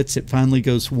bigger it gets. It finally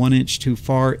goes 1 inch too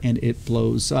far and it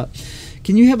blows up.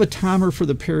 Can you have a timer for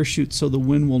the parachute so the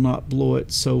wind will not blow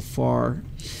it so far?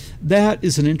 That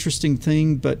is an interesting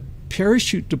thing, but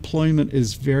parachute deployment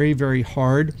is very, very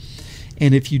hard.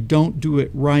 And if you don't do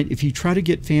it right, if you try to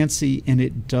get fancy and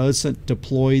it doesn't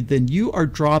deploy, then you are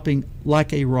dropping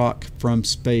like a rock from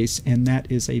space, and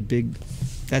that's a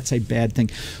bad thing.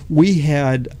 We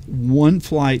had one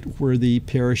flight where the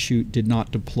parachute did not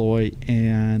deploy,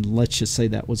 and let's just say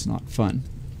that was not fun.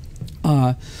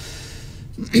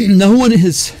 No one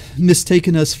has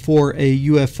mistaken us for a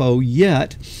UFO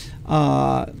yet.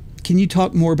 Can you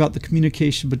talk more about the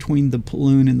communication between the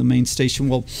balloon and the main station?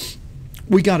 Well,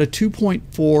 we got a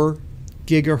 2.4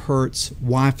 gigahertz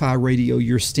Wi-Fi radio,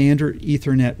 your standard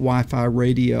Ethernet Wi-Fi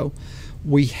radio.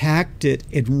 We hacked it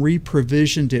and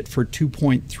re-provisioned it for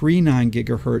 2.39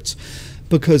 gigahertz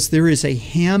because there is a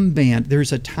ham band.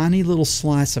 There's a tiny little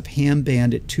slice of ham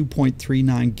band at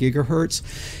 2.39 gigahertz.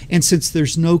 And since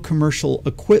there's no commercial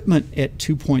equipment at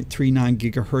 2.39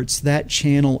 gigahertz, that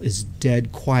channel is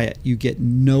dead quiet. You get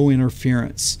no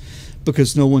interference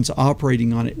because no one's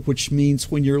operating on it, which means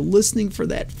when you're listening for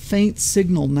that faint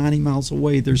signal 90 miles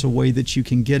away, there's a way that you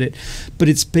can get it. But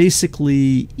it's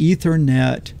basically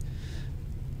Ethernet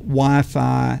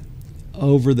Wi-Fi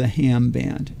over the ham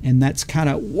band, and that's kind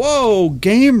of, whoa,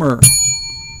 gamer,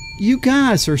 you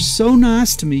guys are so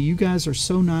nice to me. You guys are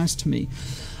so nice to me.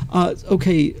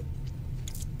 Okay,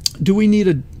 do we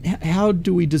need how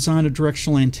do we design a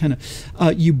directional antenna?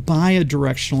 You buy a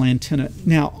directional antenna.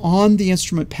 Now, on the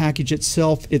instrument package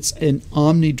itself, it's an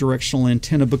omnidirectional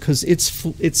antenna because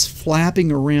it's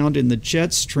flapping around in the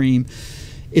jet stream.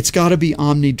 It's got to be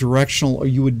omnidirectional or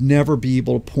you would never be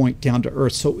able to point down to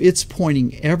Earth. So it's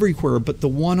pointing everywhere, but the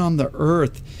one on the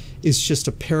Earth is just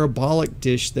a parabolic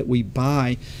dish that we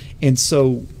buy. And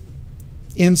so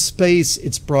in space,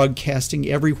 it's broadcasting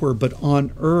everywhere, but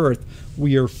on Earth,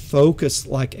 we are focused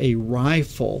like a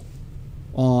rifle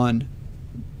on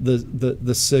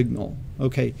the signal.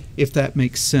 Okay, if that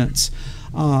makes sense.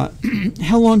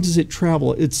 How long does it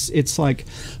travel? It's like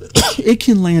it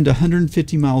can land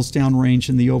 150 miles downrange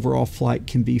and the overall flight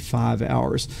can be 5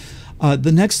 hours.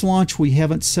 The next launch, we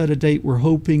haven't set a date. We're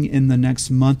hoping in the next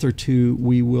month or two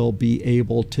we will be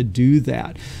able to do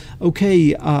that.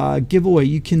 Okay, giveaway.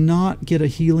 You cannot get a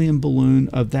helium balloon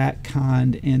of that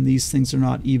kind, and these things are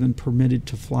not even permitted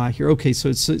to fly here. Okay, so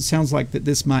it sounds like that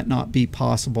this might not be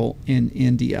possible in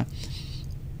India.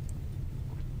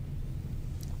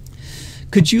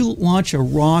 Could you launch a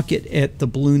rocket at the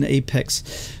balloon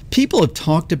apex? People have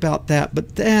talked about that,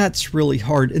 but that's really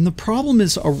hard. And the problem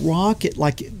is a rocket,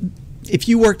 like if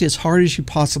you worked as hard as you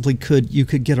possibly could, you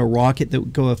could get a rocket that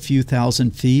would go a few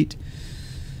thousand feet.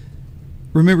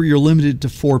 Remember, you're limited to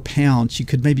 4 pounds. You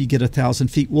could maybe get 1,000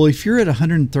 feet. Well, if you're at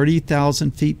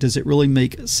 130,000 feet, does it really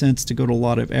make sense to go to a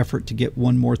lot of effort to get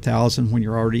one more 1,000 when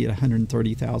you're already at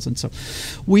 130,000? So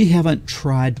we haven't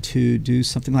tried to do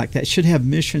something like that. Should have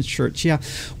mission shirts. Yeah,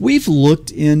 we've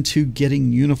looked into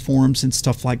getting uniforms and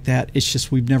stuff like that. It's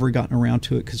just we've never gotten around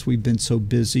to it because we've been so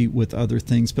busy with other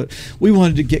things. But we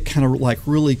wanted to get kind of like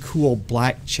really cool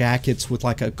black jackets with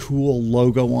like a cool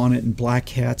logo on it and black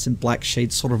hats and black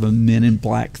shades, sort of a Men in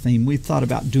Black theme. We thought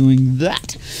about doing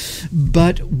that,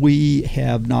 but we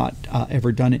have not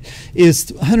ever done it.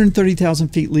 Is 130,000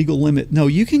 feet legal limit? No,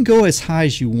 you can go as high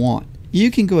as you want. You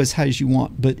can go as high as you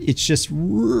want, but it's just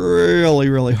really,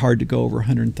 really hard to go over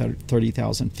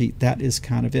 130,000 feet. That is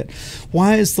kind of it.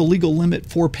 Why is the legal limit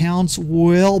 4 pounds?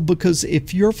 Well, because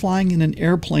if you're flying in an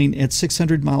airplane at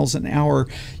 600 miles an hour,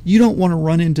 you don't want to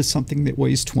run into something that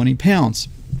weighs 20 pounds.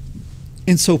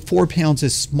 And so 4 pounds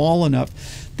is small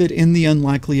enough that in the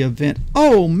unlikely event,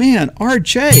 oh man,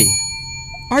 RJ,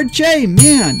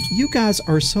 man, you guys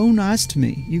are so nice to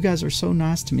me. You guys are so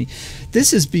nice to me.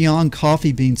 This is beyond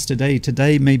coffee beans today.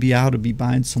 Today, maybe I ought to be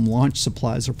buying some launch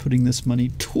supplies or putting this money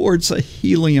towards a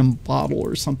helium bottle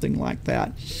or something like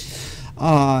that.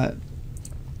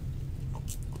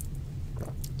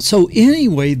 So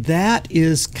anyway, that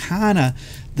is kind of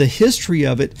the history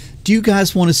of it. Do you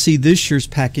guys want to see this year's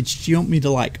package? Do you want me to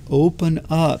like open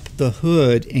up the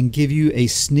hood and give you a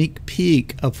sneak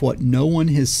peek of what no one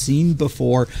has seen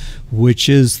before, which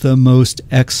is the most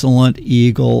excellent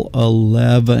Eagle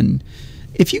 11?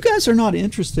 If you guys are not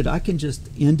interested, I can just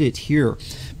end it here.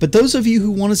 But those of you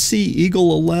who want to see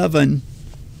Eagle 11,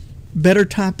 better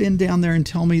type in down there and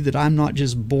tell me that I'm not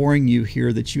just boring you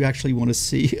here, that you actually want to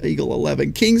see Eagle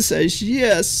 11. King says,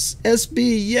 yes.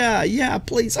 SB, yeah,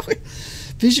 please.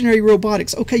 Visionary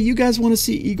Robotics. Okay, you guys want to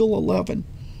see Eagle 11.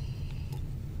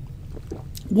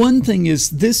 One thing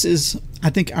is, this is, I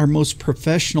think, our most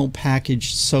professional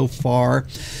package so far.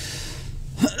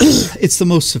 It's the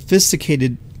most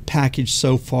sophisticated package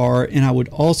so far, and I would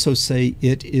also say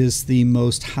it is the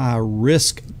most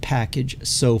high-risk package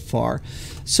so far.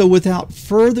 So without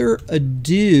further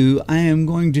ado, I am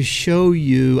going to show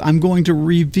you, I'm going to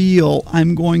reveal,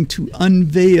 I'm going to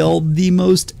unveil the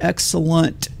most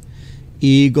excellent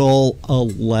Eagle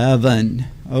 11.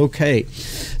 Okay,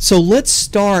 so let's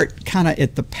start kind of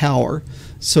at the power.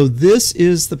 So this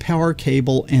is the power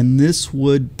cable, and this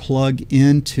would plug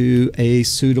into a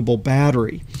suitable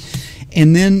battery.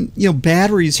 And then, you know,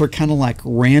 batteries are kind of like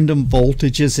random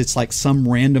voltages. It's like some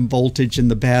random voltage in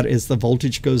the as the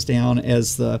voltage goes down,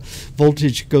 as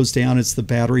the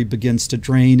battery begins to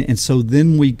drain. And so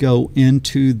then we go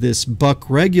into this buck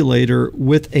regulator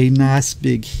with a nice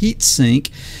big heat sink.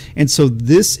 And so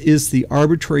this is the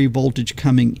arbitrary voltage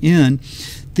coming in.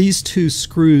 These two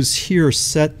screws here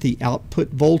set the output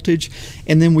voltage,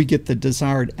 and then we get the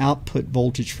desired output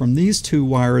voltage from these two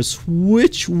wires,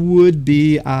 which would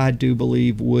be, I do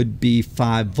believe, would be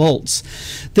 5 volts.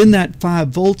 Then that 5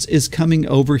 volts is coming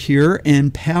over here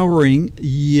and powering,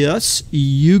 yes,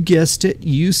 you guessed it,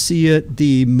 you see it,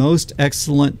 the most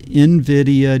excellent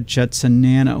NVIDIA Jetson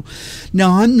Nano.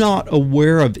 Now, I'm not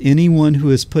aware of anyone who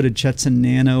has put a Jetson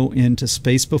Nano into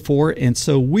space before, and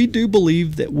so we do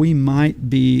believe that we might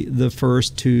be the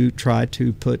first to try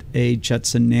to put a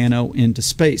Jetson Nano into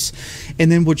space.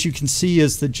 And then what you can see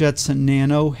is the Jetson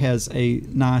Nano has a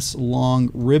nice long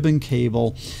ribbon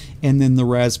cable and then the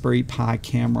Raspberry Pi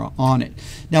camera on it.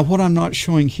 Now, what I'm not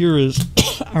showing here is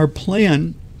our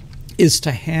plan is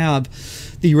to have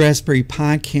the Raspberry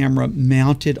Pi camera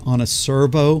mounted on a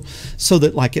servo so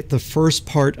that, like, at the first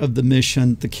part of the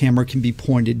mission, the camera can be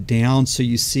pointed down so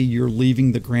you see you're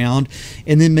leaving the ground.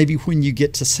 And then maybe when you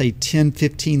get to, say, 10,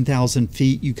 15,000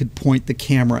 feet, you could point the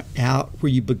camera out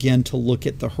where you begin to look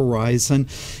at the horizon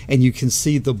and you can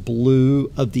see the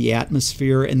blue of the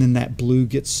atmosphere, and then that blue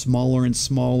gets smaller and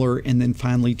smaller and then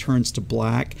finally turns to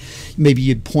black. Maybe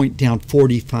you'd point down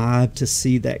 45 to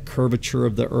see that curvature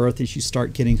of the Earth as you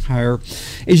start getting higher.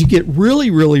 As you get really,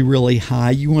 really, really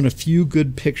high, you want a few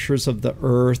good pictures of the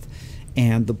Earth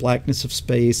and the blackness of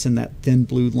space and that thin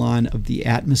blue line of the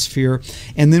atmosphere.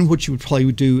 And then what you would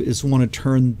probably do is want to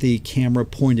turn the camera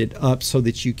pointed up so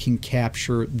that you can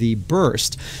capture the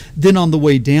burst. Then on the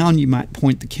way down, you might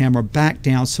point the camera back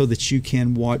down so that you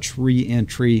can watch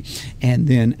re-entry and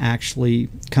then actually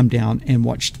come down and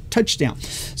watch touchdown.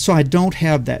 So I don't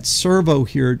have that servo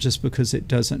here just because it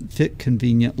doesn't fit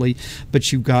conveniently,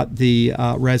 but you've got the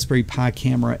Raspberry Pi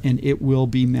camera and it will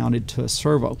be mounted to a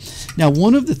servo. Now,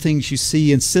 one of the things you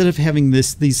see, instead of having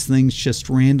these things just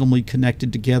randomly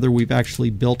connected together, we've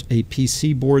actually built a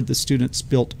PC board. The students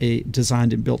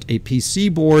designed and built a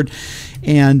PC board,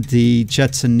 and the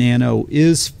Jetson Nano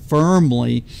is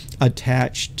firmly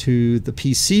attached to the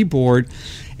PC board.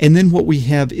 And then what we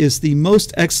have is the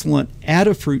most excellent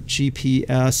Adafruit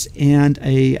GPS and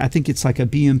I think it's like a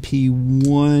BMP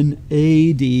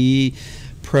 180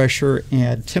 pressure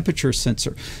and temperature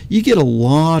sensor. You get a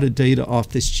lot of data off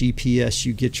this GPS.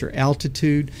 You get your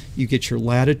altitude, you get your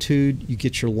latitude, you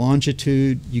get your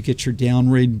longitude, you get your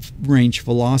downrange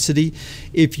velocity.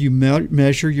 If you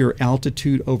measure your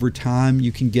altitude over time,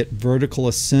 you can get vertical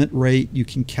ascent rate. You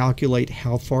can calculate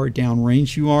how far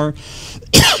downrange you are.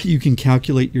 You can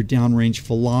calculate your downrange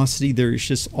velocity. There's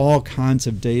just all kinds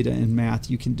of data and math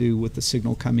you can do with the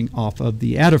signal coming off of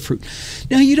the Adafruit.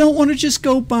 Now, you don't want to just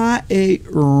go buy a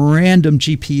random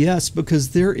GPS because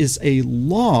there is a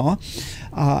law.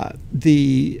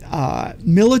 The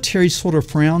military sort of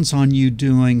frowns on you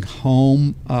doing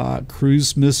home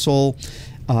cruise missile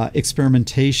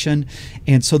experimentation,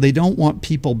 and so they don't want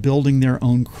people building their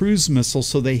own cruise missiles,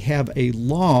 so they have a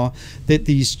law that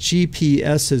these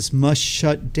GPSs must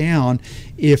shut down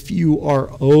if you are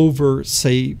over,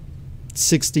 say,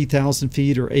 60,000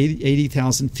 feet or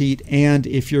 80,000 feet, and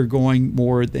if you're going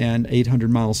more than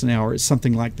 800 miles an hour, it's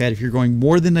something like that. If you're going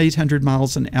more than 800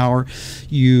 miles an hour,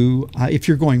 if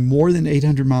you're going more than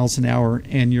 800 miles an hour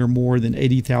and you're more than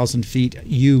 80,000 feet,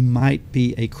 you might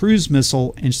be a cruise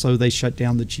missile, and so they shut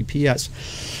down the GPS.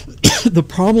 The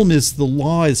problem is the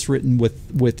law is written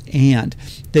with and,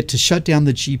 that to shut down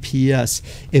the GPS,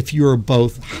 if you're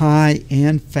both high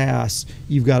and fast,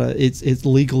 you've got to, it's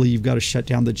legally, you've got to shut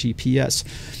down the GPS.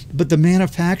 But the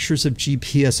manufacturers of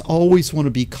GPS always want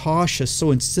to be cautious, so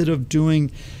instead of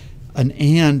doing an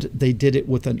and, they did it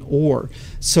with an or.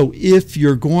 So if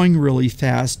you're going really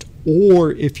fast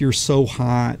or if you're so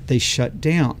high, they shut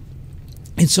down.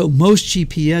 And so most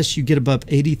GPS, you get above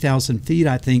 80,000 feet,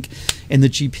 I think, and the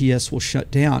GPS will shut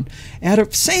down.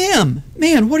 Sam,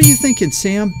 man, what are you thinking,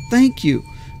 Sam? Thank you.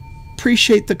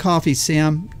 Appreciate the coffee,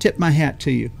 Sam. Tip my hat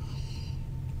to you.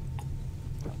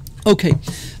 Okay,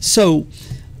 so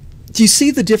do you see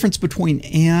the difference between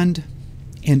and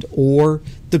or?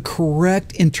 The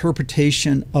correct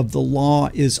interpretation of the law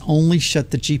is only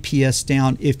shut the GPS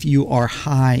down if you are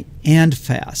high and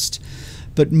fast.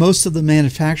 But most of the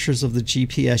manufacturers of the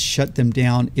GPS shut them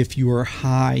down if you are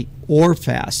high or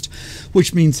fast,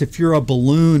 which means if you're a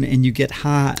balloon and you get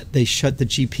high, they shut the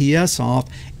GPS off,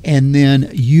 and then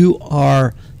you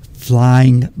are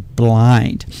flying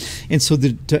blind. And so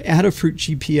the Adafruit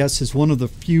GPS is one of the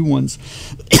few ones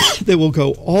that will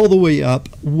go all the way up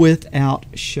without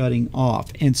shutting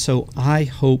off. And so I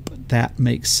hope that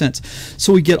makes sense.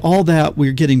 So we get all that.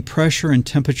 We're getting pressure and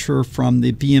temperature from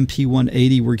the BMP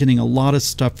 180. We're getting a lot of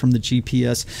stuff from the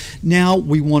GPS. Now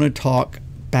we want to talk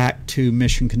back to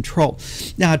mission control.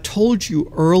 Now, I told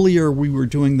you earlier we were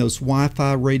doing those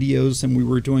Wi-Fi radios and we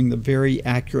were doing the very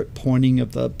accurate pointing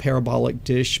of the parabolic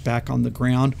dish back on the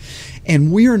ground.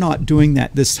 And we are not doing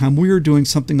that this time. We are doing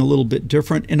something a little bit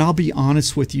different. And I'll be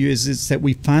honest with you, is that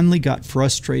we finally got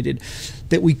frustrated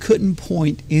that we couldn't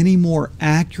point any more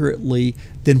accurately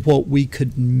than what we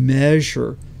could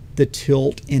measure the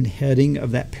tilt and heading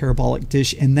of that parabolic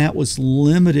dish. And that was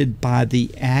limited by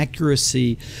the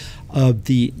accuracy of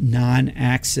the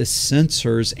 9-axis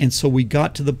sensors. And so we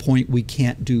got to the point we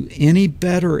can't do any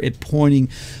better at pointing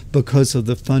because of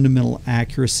the fundamental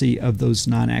accuracy of those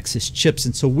 9-axis chips.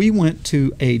 And so we went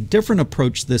to a different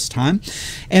approach this time.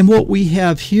 And what we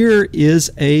have here is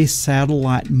a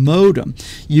satellite modem.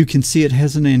 You can see it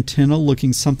has an antenna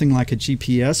looking something like a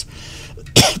GPS,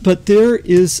 but there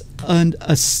is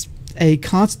a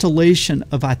constellation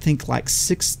of, I think, like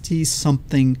 60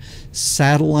 something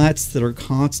satellites that are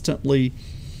constantly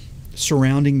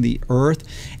surrounding the Earth.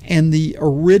 And the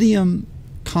Iridium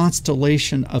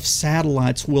constellation of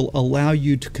satellites will allow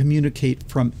you to communicate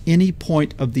from any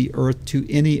point of the Earth to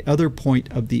any other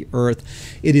point of the Earth.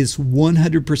 It is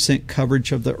 100%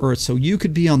 coverage of the Earth. So you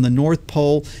could be on the North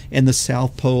Pole and the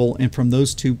South Pole, and from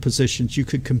those two positions you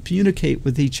could communicate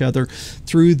with each other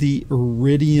through the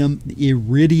Iridium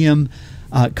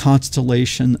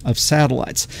constellation of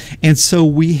satellites. And so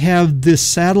we have this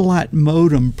satellite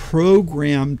modem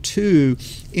programmed to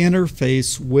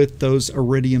interface with those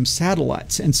Iridium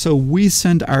satellites. And so we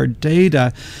send our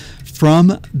data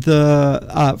from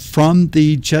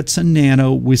the Jetson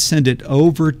Nano, we send it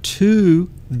over to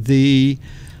the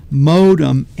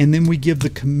modem, and then we give the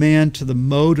command to the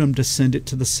modem to send it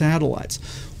to the satellites.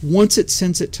 Once it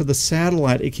sends it to the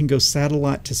satellite, it can go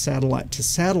satellite to satellite to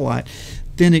satellite.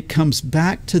 Then it comes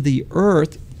back to the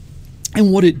Earth,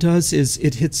 and what it does is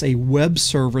it hits a web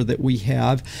server that we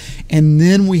have, and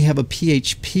then we have a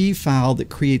PHP file that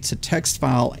creates a text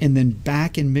file, and then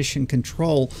back in Mission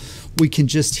Control we can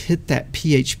just hit that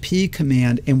PHP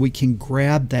command and we can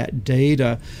grab that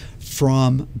data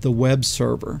from the web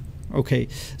server. Okay,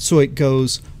 so it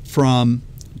goes from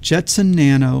Jetson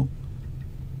Nano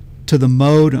to the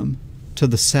modem to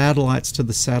the satellites to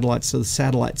the satellites to the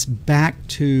satellites back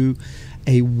to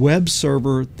a web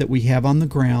server that we have on the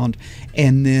ground,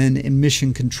 and then in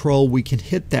Mission Control we can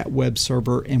hit that web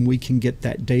server and we can get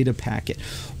that data packet.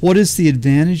 What is the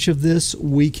advantage of this?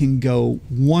 We can go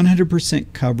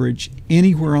 100% coverage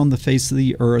anywhere on the face of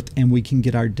the Earth and we can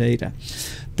get our data.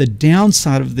 The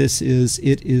downside of this is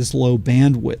it is low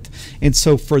bandwidth. And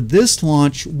so for this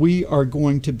launch we are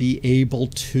going to be able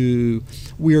to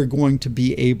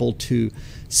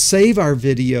save our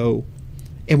video,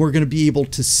 and we're going to be able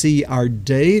to see our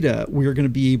data. We're going to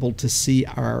be able to see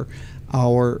our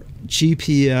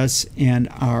GPS and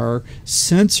our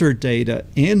sensor data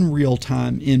in real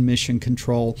time in Mission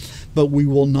Control, but we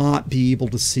will not be able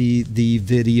to see the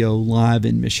video live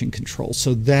in Mission Control.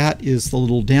 So that is the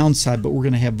little downside, but we're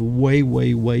going to have way,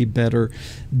 way, way better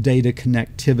data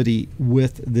connectivity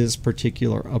with this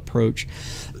particular approach,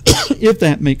 if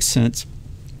that makes sense.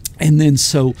 And then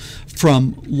so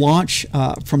from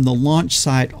the launch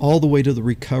site all the way to the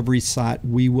recovery site,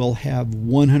 we will have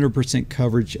 100%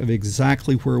 coverage of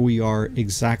exactly where we are,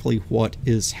 exactly what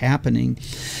is happening,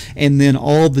 and then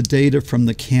all the data from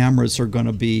the cameras are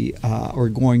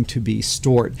going to be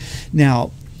stored.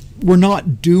 Now, we're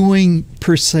not doing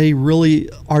per se really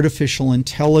artificial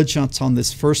intelligence on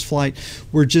this first flight.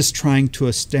 We're just trying to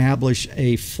establish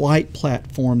a flight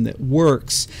platform that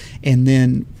works, and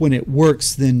then when it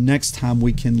works, then next time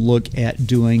we can look at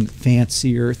doing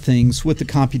fancier things with the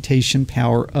computation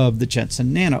power of the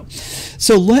Jetson Nano.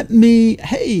 So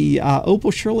Opal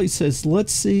Shirley says,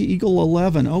 let's see Eagle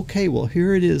 11. Okay, well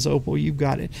here it is, Opal, you've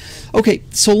got it. Okay,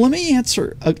 so let me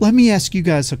ask you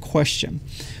guys a question.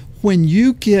 When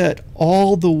you get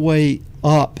all the way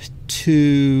up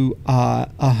to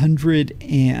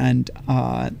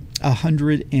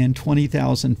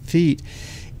 120,000 feet,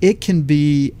 it can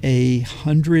be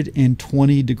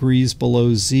 120 degrees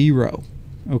below zero.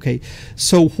 Okay,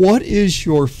 so what is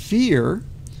your fear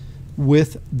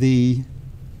with the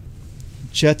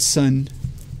Jetson?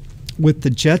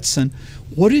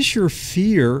 What is your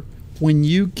fear when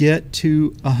you get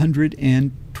to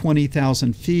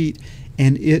 120,000 feet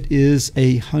and it is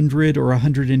 100 or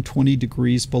 120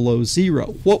 degrees below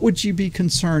zero. What would you be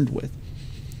concerned with?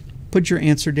 Put your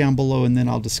answer down below and then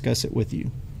I'll discuss it with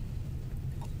you.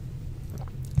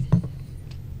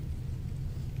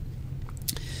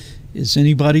 Is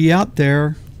anybody out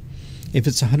there? If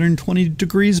it's 120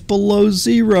 degrees below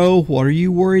zero, what are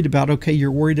you worried about? Okay,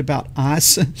 you're worried about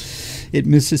ice. It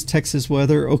misses Texas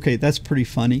weather. Okay, that's pretty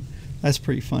funny. That's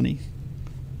pretty funny.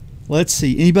 Let's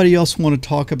see. Anybody else want to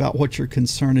talk about what your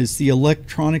concern is? The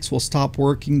electronics will stop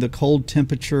working, the cold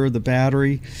temperature, the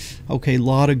battery. Okay, a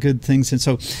lot of good things. And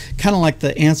so kind of like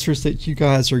the answers that you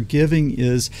guys are giving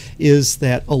is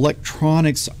that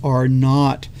electronics are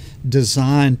not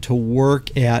designed to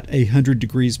work at 100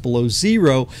 degrees below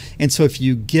zero, and so if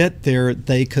you get there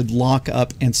they could lock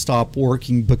up and stop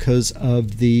working because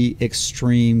of the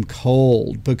extreme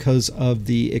cold,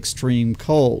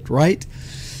 right?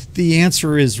 The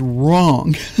answer is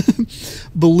wrong.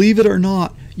 Believe it or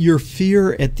not, your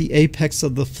fear at the apex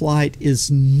of the flight is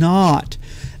not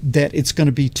that it's going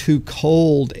to be too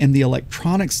cold and the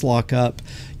electronics lock up.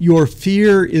 Your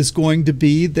fear is going to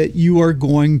be that you are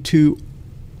going to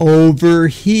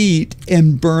overheat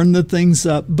and burn the things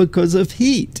up because of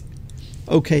heat.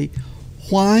 Okay,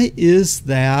 why is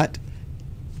that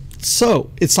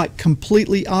so? It's like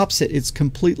completely opposite. It's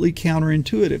completely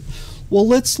counterintuitive. Well,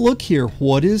 let's look here.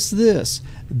 What is this?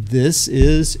 This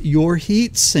is your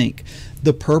heat sink.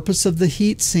 The purpose of the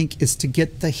heat sink is to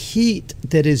get the heat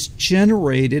that is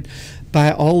generated by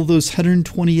all of those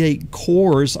 128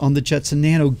 cores on the Jetson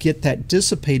Nano, get that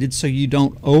dissipated so you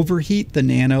don't overheat the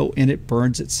Nano and it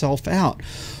burns itself out.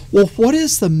 Well, what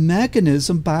is the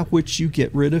mechanism by which you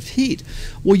get rid of heat?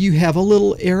 Well, you have a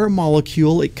little air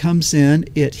molecule. It comes in,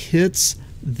 it hits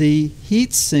the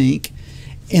heat sink,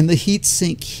 and the heat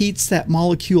sink heats that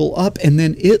molecule up, and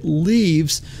then it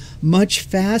leaves much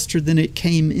faster than it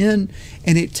came in,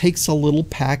 and it takes a little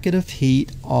packet of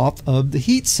heat off of the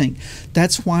heat sink.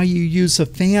 That's why you use a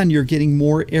fan. You're getting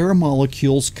more air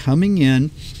molecules coming in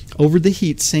over the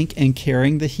heat sink and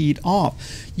carrying the heat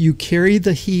off. You carry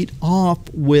the heat off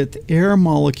with air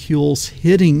molecules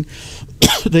hitting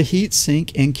the heat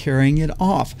sink and carrying it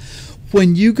off.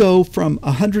 When you go from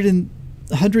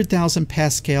 100,000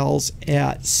 pascals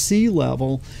at sea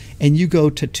level and you go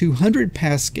to 200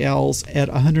 pascals at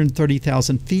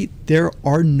 130,000 feet, there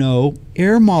are no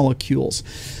air molecules.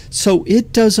 So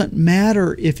it doesn't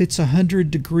matter if it's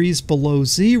 100 degrees below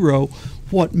zero.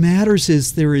 What matters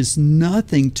is there is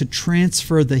nothing to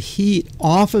transfer the heat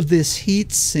off of this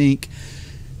heat sink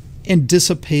and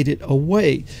dissipate it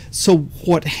away. So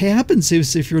what happens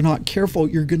is, if you're not careful,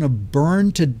 you're going to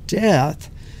burn to death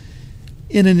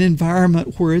in an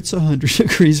environment where it's 100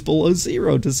 degrees below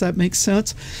zero. Does that make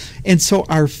sense? And so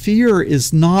our fear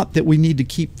is not that we need to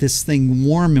keep this thing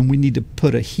warm and we need to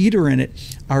put a heater in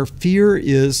it. Our fear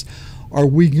is, are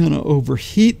we going to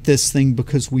overheat this thing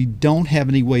because we don't have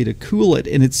any way to cool it?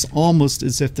 And it's almost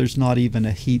as if there's not even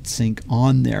a heat sink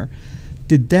on there.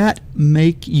 Did that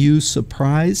make you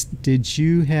surprised? Did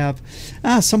you have,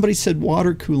 somebody said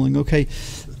water cooling. Okay.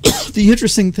 The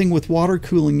interesting thing with water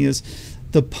cooling is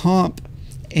the pump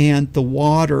and the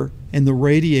water and the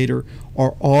radiator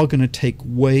are all going to take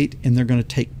weight, and they're going to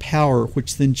take power,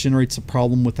 which then generates a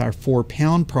problem with our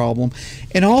 4-pound problem.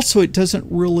 And also it doesn't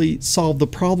really solve the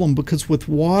problem, because with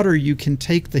water you can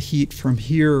take the heat from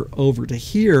here over to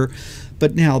here,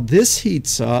 but now this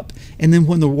heats up, and then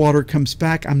when the water comes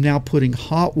back, I'm now putting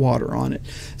hot water on it.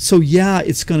 So yeah,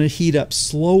 it's going to heat up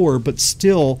slower, but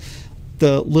still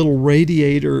the little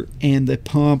radiator and the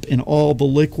pump and all the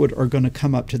liquid are going to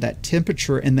come up to that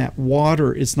temperature, and that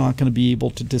water is not going to be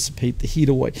able to dissipate the heat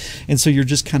away. And so you're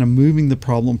just kind of moving the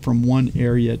problem from one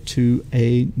area to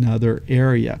another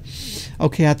area.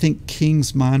 Okay, I think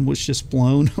King's mind was just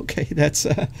blown. Okay, that's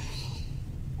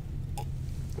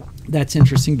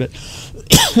interesting. But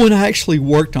when I actually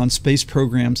worked on space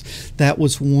programs, that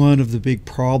was one of the big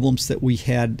problems that we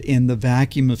had in the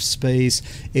vacuum of space.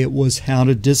 It was how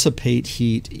to dissipate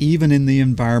heat, even in the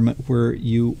environment where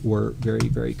you were very,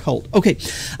 very cold. Okay,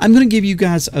 I'm going to give you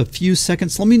guys a few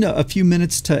seconds. Let me know, a few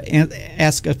minutes to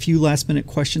ask a few last-minute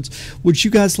questions. Would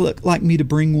you guys like me to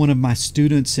bring one of my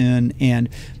students in, and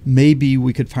maybe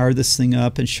we could fire this thing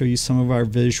up and show you some of our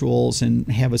visuals and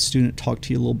have a student talk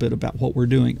to you a little bit about what we're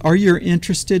doing? Are you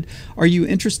interested? Are you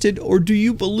interested, or do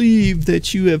you believe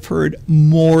that you have heard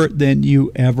more than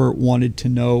you ever wanted to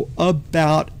know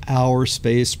about our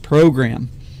space program?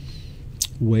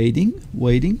 Waiting.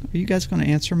 Are you guys going to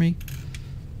answer me?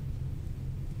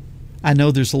 I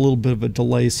know there's a little bit of a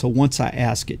delay, so once I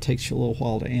ask, it takes you a little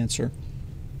while to answer.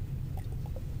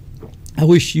 I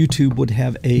wish YouTube would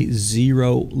have a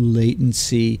zero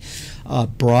latency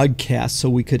broadcast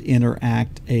so we could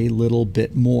interact a little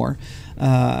bit more.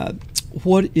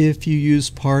 What if you use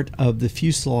part of the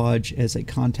fuselage as a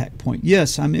contact point?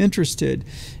 Yes, I'm interested.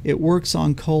 It works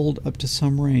on cold up to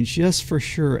some range. Yes, for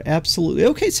sure. Absolutely.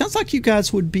 Okay, sounds like you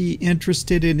guys would be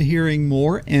interested in hearing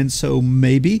more, and so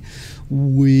maybe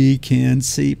we can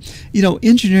see. You know,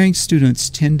 engineering students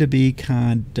tend to be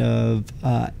kind of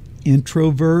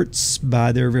introverts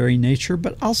by their very nature,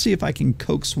 but I'll see if I can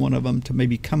coax one of them to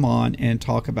maybe come on and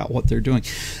talk about what they're doing.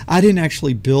 I didn't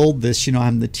actually build this, you know,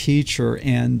 I'm the teacher,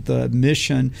 and the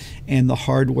mission and the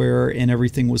hardware and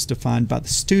everything was defined by the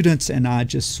students, and I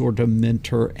just sort of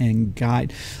mentor and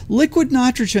guide. Liquid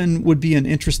nitrogen would be an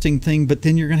interesting thing, but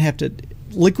then you're going to have to,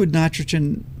 liquid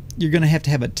nitrogen, you're going to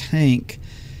have a tank,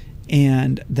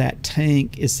 and that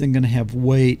tank is then going to have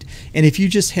weight. And if you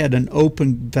just had an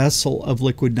open vessel of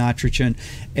liquid nitrogen,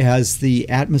 as the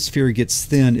atmosphere gets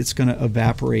thin, it's going to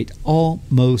evaporate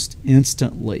almost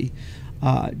instantly.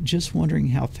 Just wondering,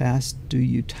 how fast do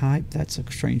you type? That's a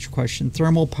strange question.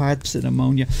 Thermal pipes and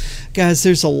ammonia. Guys,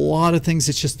 there's a lot of things.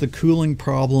 It's just the cooling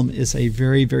problem is a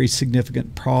very, very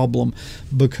significant problem,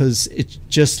 because it's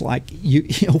just like you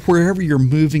know, wherever you're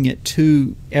moving it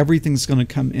to, everything's going to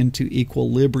come into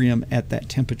equilibrium at that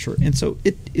temperature. And so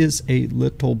it is a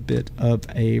little bit of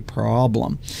a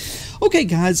problem. Okay,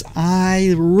 guys,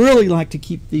 I really like to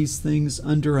keep these things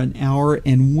under an hour,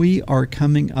 and we are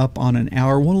coming up on an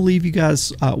hour. I want to leave you guys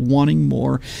wanting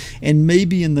more, and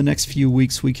maybe in the next few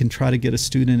weeks we can try to get a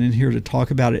student in here to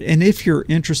talk about it. And if you're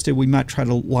interested, we might try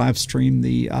to live stream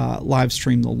the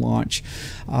launch.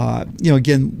 You know,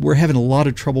 again, we're having a lot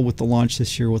of trouble with the launch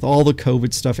this year with all the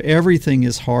COVID stuff. Everything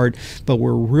is hard, but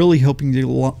we're really hoping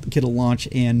to get a launch,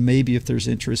 and maybe if there's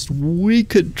interest, we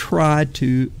could try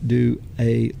to do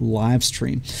a live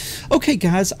stream. Okay,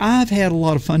 guys, I've had a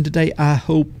lot of fun today. I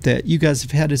hope that you guys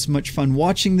have had as much fun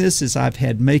watching this as I've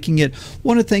had making it.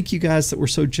 Want to thank you guys that were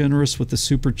so generous with the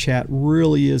super chat.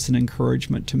 Really is an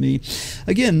encouragement to me.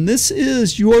 Again, this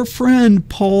is your friend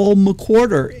Paul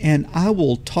McWhorter, and I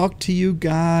will talk to you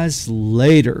guys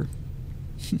later.